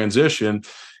this transition.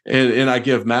 And I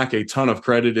give Mac a ton of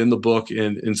credit in the book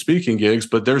in speaking gigs,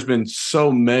 but there's been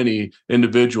so many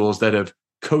individuals that have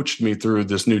coached me through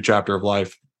this new chapter of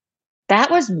life.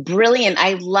 That was brilliant.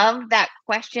 I love that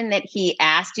question that he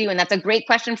asked you. And that's a great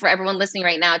question for everyone listening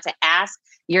right now to ask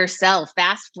yourself.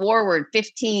 Fast forward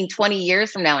 15, 20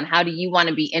 years from now, and how do you want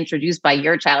to be introduced by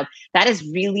your child? That is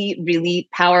really, really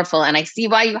powerful. And I see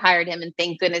why you hired him, and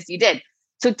thank goodness you did.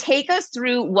 So take us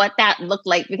through what that looked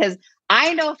like, because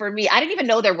I know for me, I didn't even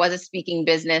know there was a speaking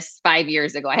business 5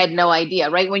 years ago. I had no idea,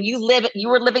 right? When you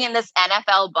were living in this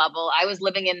NFL bubble. I was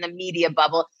living in the media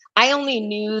bubble. I only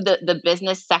knew the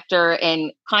business sector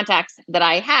and contacts that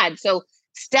I had. So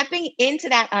stepping into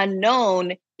that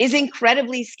unknown is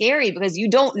incredibly scary because you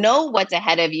don't know what's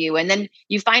ahead of you. And then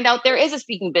you find out there is a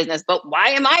speaking business, but why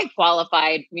am I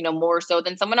qualified, more so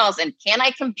than someone else? And can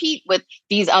I compete with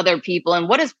these other people? And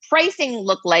what does pricing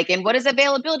look like? And what does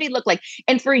availability look like?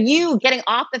 And for you getting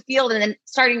off the field and then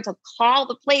starting to call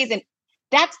the plays, and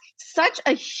that's such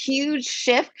a huge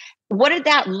shift. What did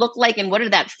that look like? And what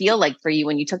did that feel like for you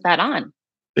when you took that on?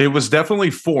 It was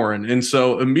definitely foreign. And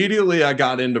so immediately I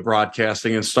got into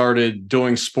broadcasting and started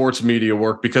doing sports media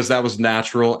work because that was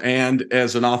natural. And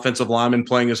as an offensive lineman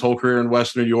playing his whole career in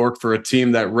Western New York for a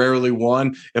team that rarely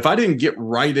won, if I didn't get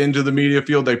right into the media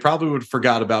field, they probably would have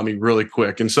forgot about me really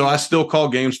quick. And so I still call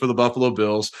games for the Buffalo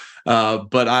Bills,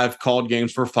 but I've called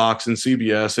games for Fox and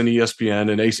CBS and ESPN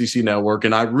and ACC Network.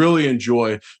 And I really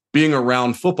enjoy being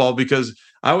around football because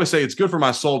I always say it's good for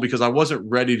my soul because I wasn't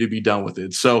ready to be done with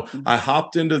it. So I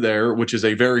hopped into there, which is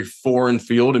a very foreign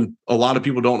field. And a lot of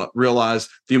people don't realize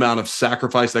the amount of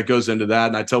sacrifice that goes into that.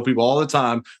 And I tell people all the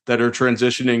time that are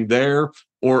transitioning there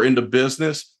or into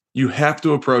business, you have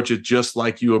to approach it just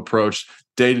like you approach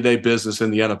day-to-day business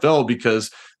in the NFL because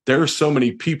there are so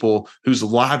many people whose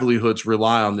livelihoods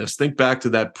rely on this. Think back to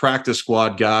that practice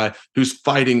squad guy who's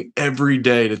fighting every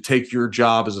day to take your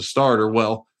job as a starter.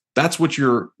 Well, that's what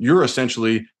you're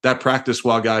essentially that practice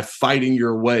squad guy fighting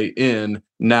your way in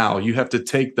now. You have to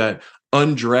take that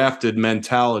undrafted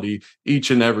mentality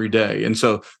each and every day. And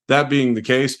so that being the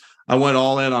case, I went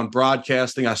all in on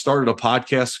broadcasting. I started a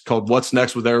podcast called What's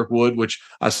Next with Eric Wood, which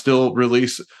I still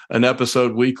release an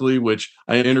episode weekly, which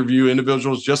I interview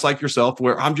individuals just like yourself,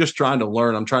 where I'm just trying to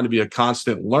learn. I'm trying to be a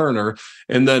constant learner.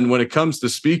 And then when it comes to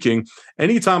speaking,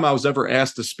 anytime I was ever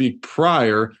asked to speak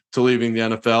prior to leaving the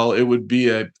NFL, it would be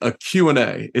a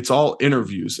Q&A. It's all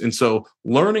interviews. And so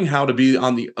learning how to be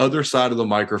on the other side of the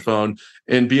microphone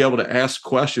and be able to ask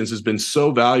questions has been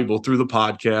so valuable through the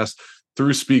podcast,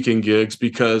 through speaking gigs,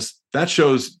 because that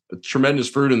shows tremendous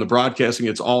fruit in the broadcasting.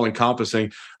 It's all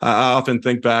encompassing. I often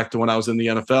think back to when I was in the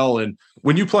NFL, and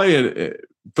when you play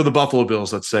for the Buffalo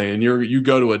Bills, let's say, and you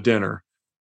go to a dinner,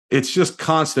 it's just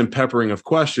constant peppering of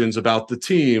questions about the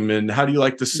team and how do you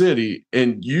like the city?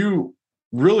 And you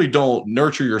really don't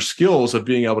nurture your skills of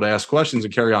being able to ask questions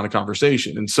and carry on a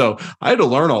conversation. And so I had to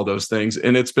learn all those things.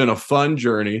 And it's been a fun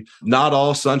journey, not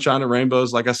all sunshine and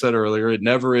rainbows. Like I said earlier, it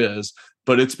never is,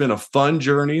 but it's been a fun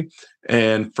journey.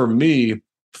 And for me,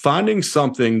 finding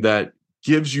something that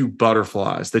gives you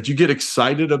butterflies, that you get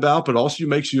excited about, but also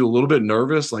makes you a little bit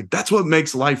nervous, like that's what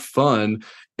makes life fun.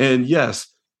 And yes,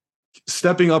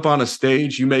 stepping up on a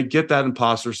stage, you may get that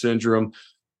imposter syndrome,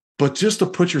 but just to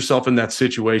put yourself in that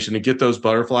situation and get those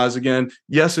butterflies again,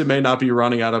 yes, it may not be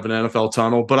running out of an NFL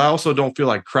tunnel, but I also don't feel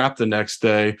like crap the next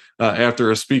day after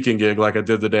a speaking gig like I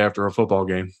did the day after a football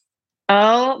game.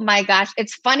 Oh my gosh.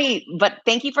 It's funny, but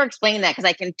thank you for explaining that, because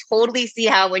I can totally see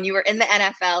how when you were in the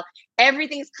NFL,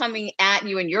 everything's coming at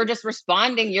you and you're just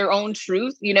responding your own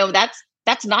truth.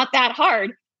 That's not that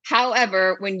hard.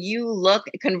 However, when you look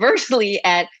conversely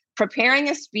at preparing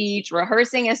a speech,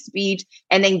 rehearsing a speech,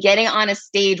 and then getting on a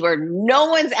stage where no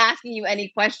one's asking you any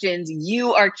questions,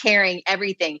 you are carrying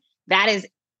everything. That is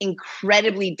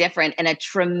incredibly different and a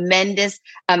tremendous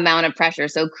amount of pressure.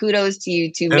 So kudos to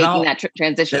you to making that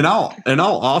transition. And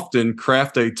I'll often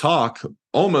craft a talk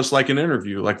almost like an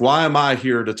interview. Like, why am I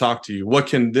here to talk to you? What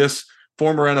can this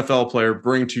former NFL player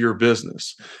bring to your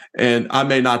business? And I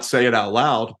may not say it out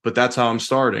loud, but that's how I'm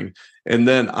starting. And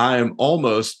then I am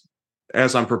almost,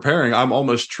 as I'm preparing, I'm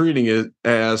almost treating it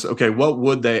as, okay, what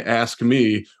would they ask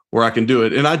me where I can do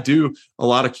it? And I do a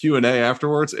lot of Q&A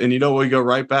afterwards. And we go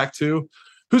right back to,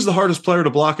 who's the hardest player to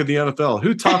block in the NFL?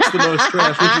 Who talks the most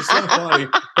trash? Which is so funny.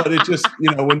 But it just,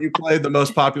 when you play the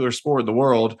most popular sport in the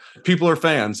world, people are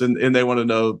fans and they want to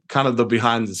know kind of the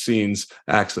behind the scenes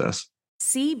access.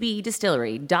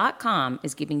 CBDistillery.com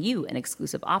is giving you an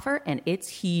exclusive offer, and it's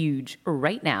huge.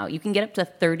 Right now, you can get up to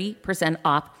 30%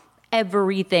 off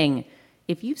everything.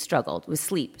 If you've struggled with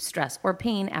sleep, stress, or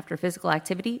pain after physical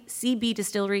activity,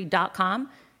 CBDistillery.com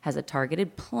has a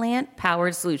targeted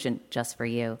plant-powered solution just for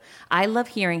you. I love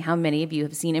hearing how many of you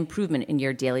have seen improvement in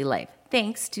your daily life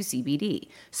thanks to CBD.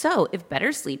 So if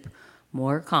better sleep,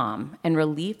 more calm, and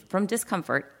relief from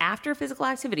discomfort after physical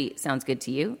activity sounds good to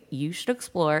you, you should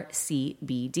explore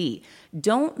CBD.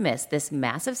 Don't miss this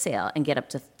massive sale and get up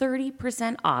to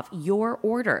 30% off your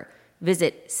order.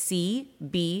 Visit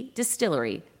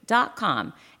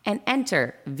CBDistillery.com and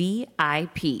enter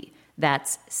VIP.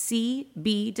 That's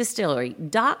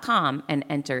CBDistillery.com and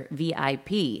enter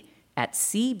VIP at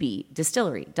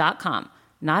CBDistillery.com.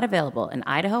 Not available in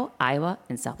Idaho, Iowa,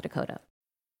 and South Dakota.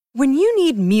 When you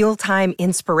need mealtime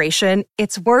inspiration,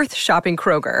 it's worth shopping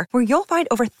Kroger, where you'll find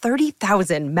over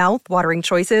 30,000 mouth-watering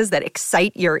choices that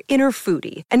excite your inner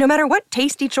foodie. And no matter what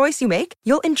tasty choice you make,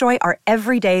 you'll enjoy our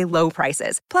everyday low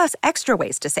prices, plus extra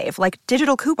ways to save, like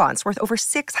digital coupons worth over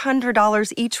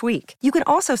 $600 each week. You can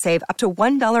also save up to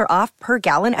 $1 off per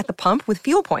gallon at the pump with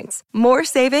fuel points. More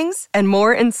savings and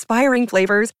more inspiring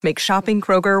flavors make shopping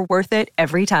Kroger worth it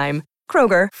every time.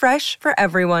 Kroger, fresh for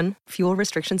everyone. Fuel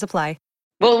restrictions apply.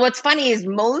 Well, what's funny is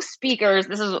most speakers,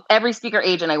 this is every speaker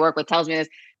agent I work with tells me this,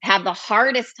 have the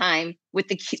hardest time with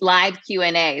the live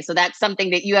Q&A. So that's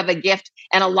something that you have a gift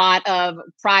and a lot of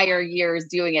prior years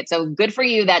doing it. So good for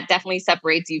you. That definitely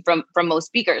separates you from most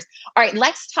speakers. All right,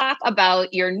 let's talk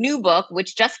about your new book,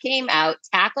 which just came out,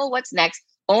 Tackle What's Next,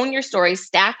 Own Your Story,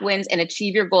 Stack Wins, and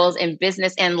Achieve Your Goals in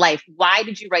Business and Life. Why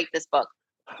did you write this book?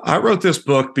 I wrote this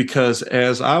book because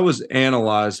as I was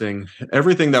analyzing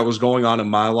everything that was going on in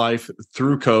my life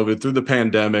through COVID, through the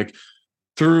pandemic,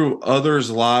 through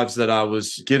others' lives that I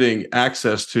was getting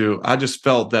access to, I just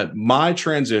felt that my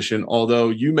transition, although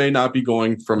you may not be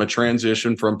going from a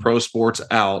transition from pro sports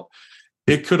out,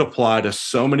 it could apply to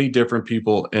so many different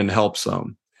people and help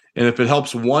some. And if it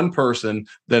helps one person,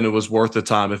 then it was worth the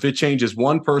time. If it changes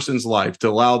one person's life to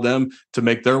allow them to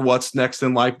make their what's next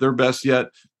in life their best yet,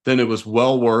 then it was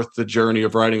well worth the journey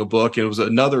of writing a book. And it was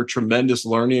another tremendous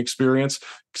learning experience,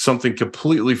 something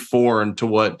completely foreign to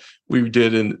what we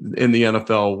did in the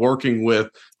NFL, working with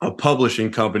a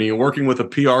publishing company and working with a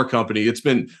PR company. It's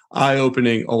been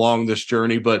eye-opening along this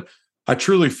journey, but I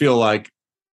truly feel like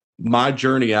my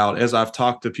journey out, as I've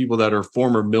talked to people that are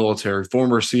former military,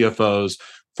 former CFOs,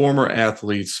 former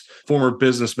athletes, former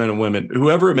businessmen and women,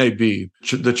 whoever it may be,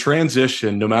 the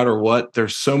transition, no matter what,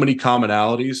 there's so many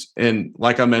commonalities. And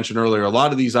like I mentioned earlier, a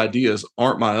lot of these ideas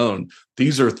aren't my own.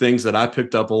 These are things that I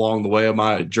picked up along the way of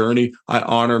my journey. I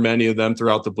honor many of them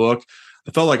throughout the book.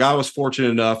 I felt like I was fortunate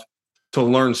enough to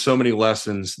learn so many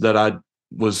lessons that I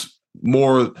was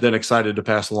more than excited to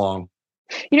pass along.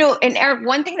 And Eric,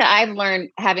 one thing that I've learned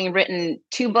having written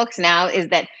 2 books now is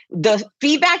that the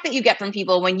feedback that you get from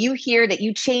people when you hear that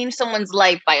you changed someone's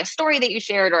life by a story that you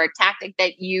shared or a tactic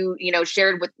that you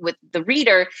shared with the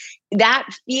reader, that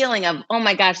feeling of, oh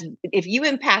my gosh, if you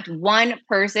impact one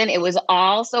person, it was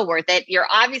all so worth it. You're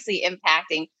obviously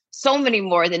impacting so many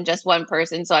more than just one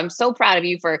person. So I'm so proud of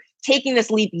you for taking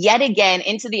this leap yet again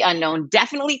into the unknown,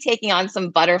 definitely taking on some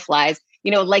butterflies.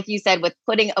 Like you said, with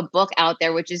putting a book out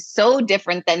there, which is so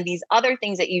different than these other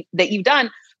things that you've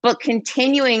done, but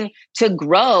continuing to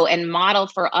grow and model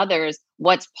for others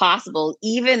what's possible,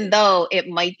 even though it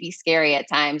might be scary at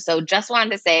times. So just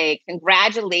wanted to say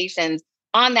congratulations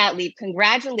on that leap.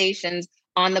 Congratulations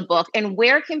on the book. And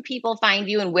where can people find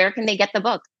you and where can they get the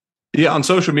book? Yeah, on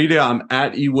social media, I'm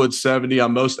at ewood70.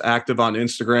 I'm most active on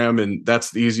Instagram, and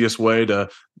that's the easiest way to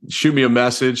shoot me a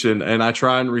message. And I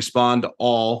try and respond to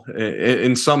all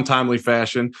in some timely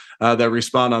fashion that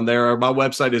respond on there. My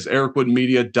website is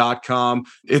ericwoodmedia.com.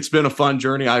 It's been a fun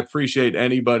journey. I appreciate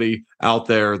anybody out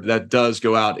there that does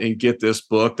go out and get this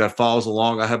book, that follows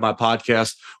along. I have my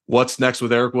podcast, What's Next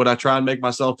with Eric Wood. I try and make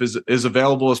myself as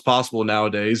available as possible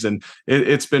nowadays. And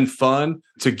it's been fun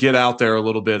to get out there a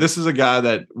little bit. This is a guy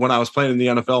that when I was playing in the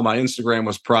NFL, my Instagram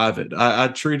was private. I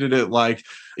treated it like,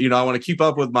 I want to keep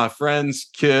up with my friends,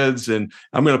 kids, and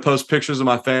I'm going to post pictures of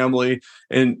my family.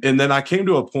 And then I came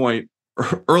to a point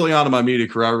early on in my media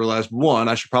career, I realized, 1,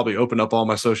 I should probably open up all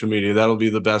my social media. That'll be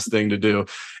the best thing to do.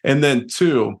 And then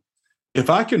 2, if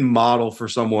I can model for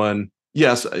someone,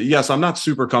 yes, I'm not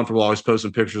super comfortable always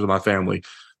posting pictures of my family,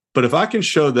 but if I can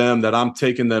show them that I'm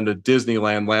taking them to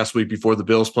Disneyland last week before the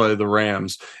Bills play the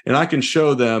Rams, and I can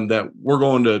show them that we're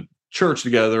going to church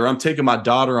together, I'm taking my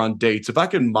daughter on dates. If I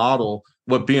can model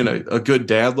what being a good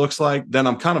dad looks like, then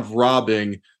I'm kind of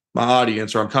robbing my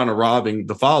audience, or I'm kind of robbing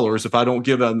the followers if I don't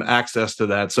give them access to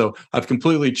that. So I've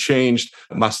completely changed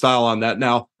my style on that.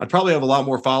 Now, I'd probably have a lot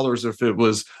more followers if it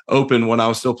was open when I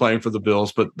was still playing for the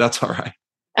Bills, but that's all right.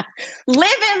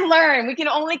 Live and learn. We can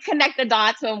only connect the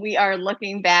dots when we are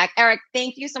looking back. Eric,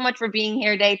 thank you so much for being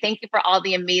here today. Thank you for all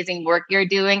the amazing work you're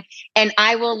doing. And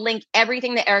I will link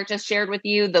everything that Eric just shared with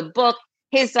you, the book,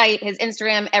 his site, his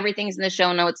Instagram, everything's in the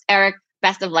show notes. Eric,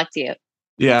 best of luck to you.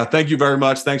 Yeah, thank you very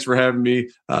much. Thanks for having me.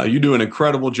 You do an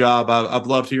incredible job. I've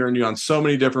loved hearing you on so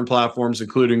many different platforms,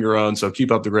 including your own. So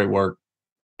keep up the great work.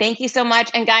 Thank you so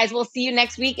much. And guys, we'll see you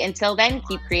next week. Until then,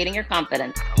 keep creating your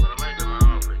confidence.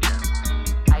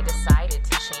 I decided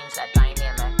to change that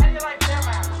dynamic.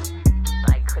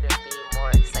 I couldn't be more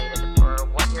excited for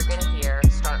what you're going to hear,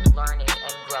 start learning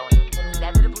and growing.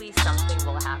 Inevitably, something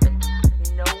will happen.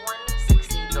 No one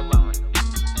succeeds alone.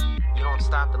 You don't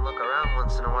stop and look around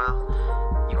once in a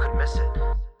while, you could miss it.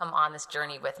 Come on this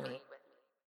journey with me.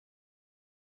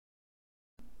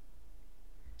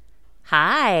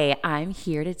 Hi, I'm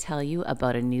here to tell you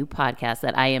about a new podcast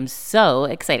that I am so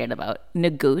excited about,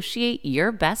 Negotiate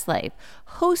Your Best Life,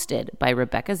 hosted by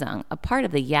Rebecca Zung, a part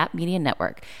of the Yap Media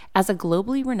Network. As a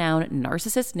globally renowned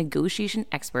narcissist negotiation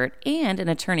expert and an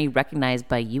attorney recognized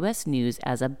by U.S. News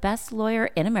as a best lawyer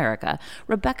in America,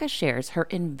 Rebecca shares her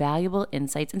invaluable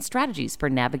insights and strategies for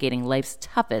navigating life's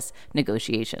toughest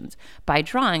negotiations. By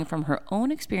drawing from her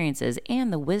own experiences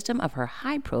and the wisdom of her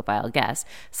high-profile guests,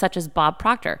 such as Bob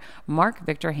Proctor, Mark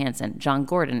Victor Hansen, John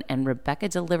Gordon, and Rebecca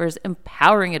delivers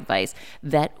empowering advice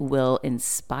that will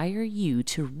inspire you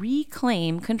to reclaim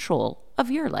control of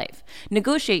your life.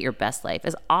 Negotiate Your Best Life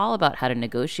is all about how to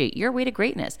negotiate your way to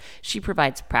greatness. She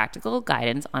provides practical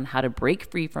guidance on how to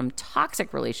break free from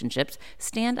toxic relationships,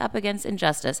 stand up against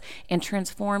injustice, and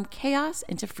transform chaos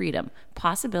into freedom,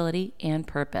 possibility, and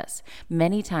purpose.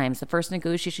 Many times, the first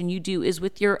negotiation you do is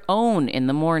with your own in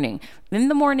the morning. In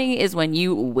the morning is when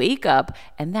you wake up,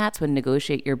 and that's when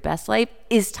Negotiate Your Best Life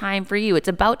is time for you. It's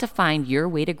about to find your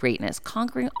way to greatness,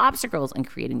 conquering obstacles, and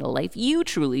creating the life you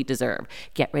truly deserve.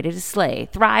 Get ready to slay,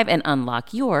 thrive, and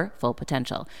unlock your full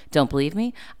potential. Don't believe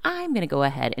me? I'm going to go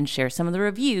ahead and share some of the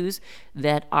reviews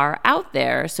that are out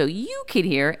there so you can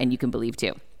hear and you can believe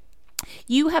too.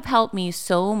 You have helped me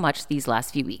so much these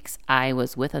last few weeks. I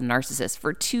was with a narcissist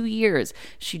for 2 years.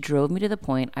 She drove me to the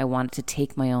point I wanted to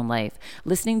take my own life.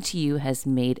 Listening to you has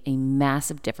made a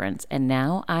massive difference, and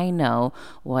now I know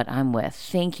what I'm with.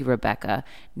 Thank you, Rebecca.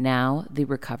 Now the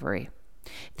recovery.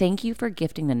 Thank you for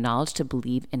gifting the knowledge to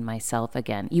believe in myself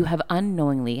again. You have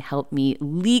unknowingly helped me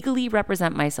legally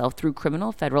represent myself through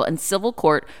criminal, federal, and civil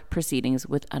court proceedings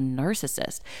with a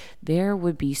narcissist. There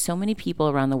would be so many people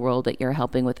around the world that you're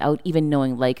helping without even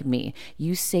knowing, like me.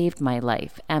 You saved my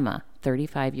life. Emma,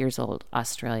 35 years old,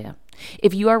 Australia.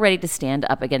 If you are ready to stand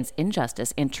up against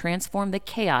injustice and transform the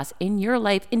chaos in your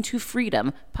life into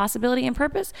freedom, possibility, and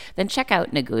purpose, then check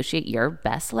out Negotiate Your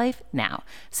Best Life now.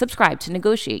 Subscribe to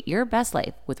Negotiate Your Best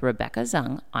Life with Rebecca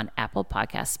Zung on Apple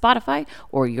Podcasts, Spotify,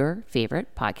 or your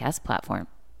favorite podcast platform.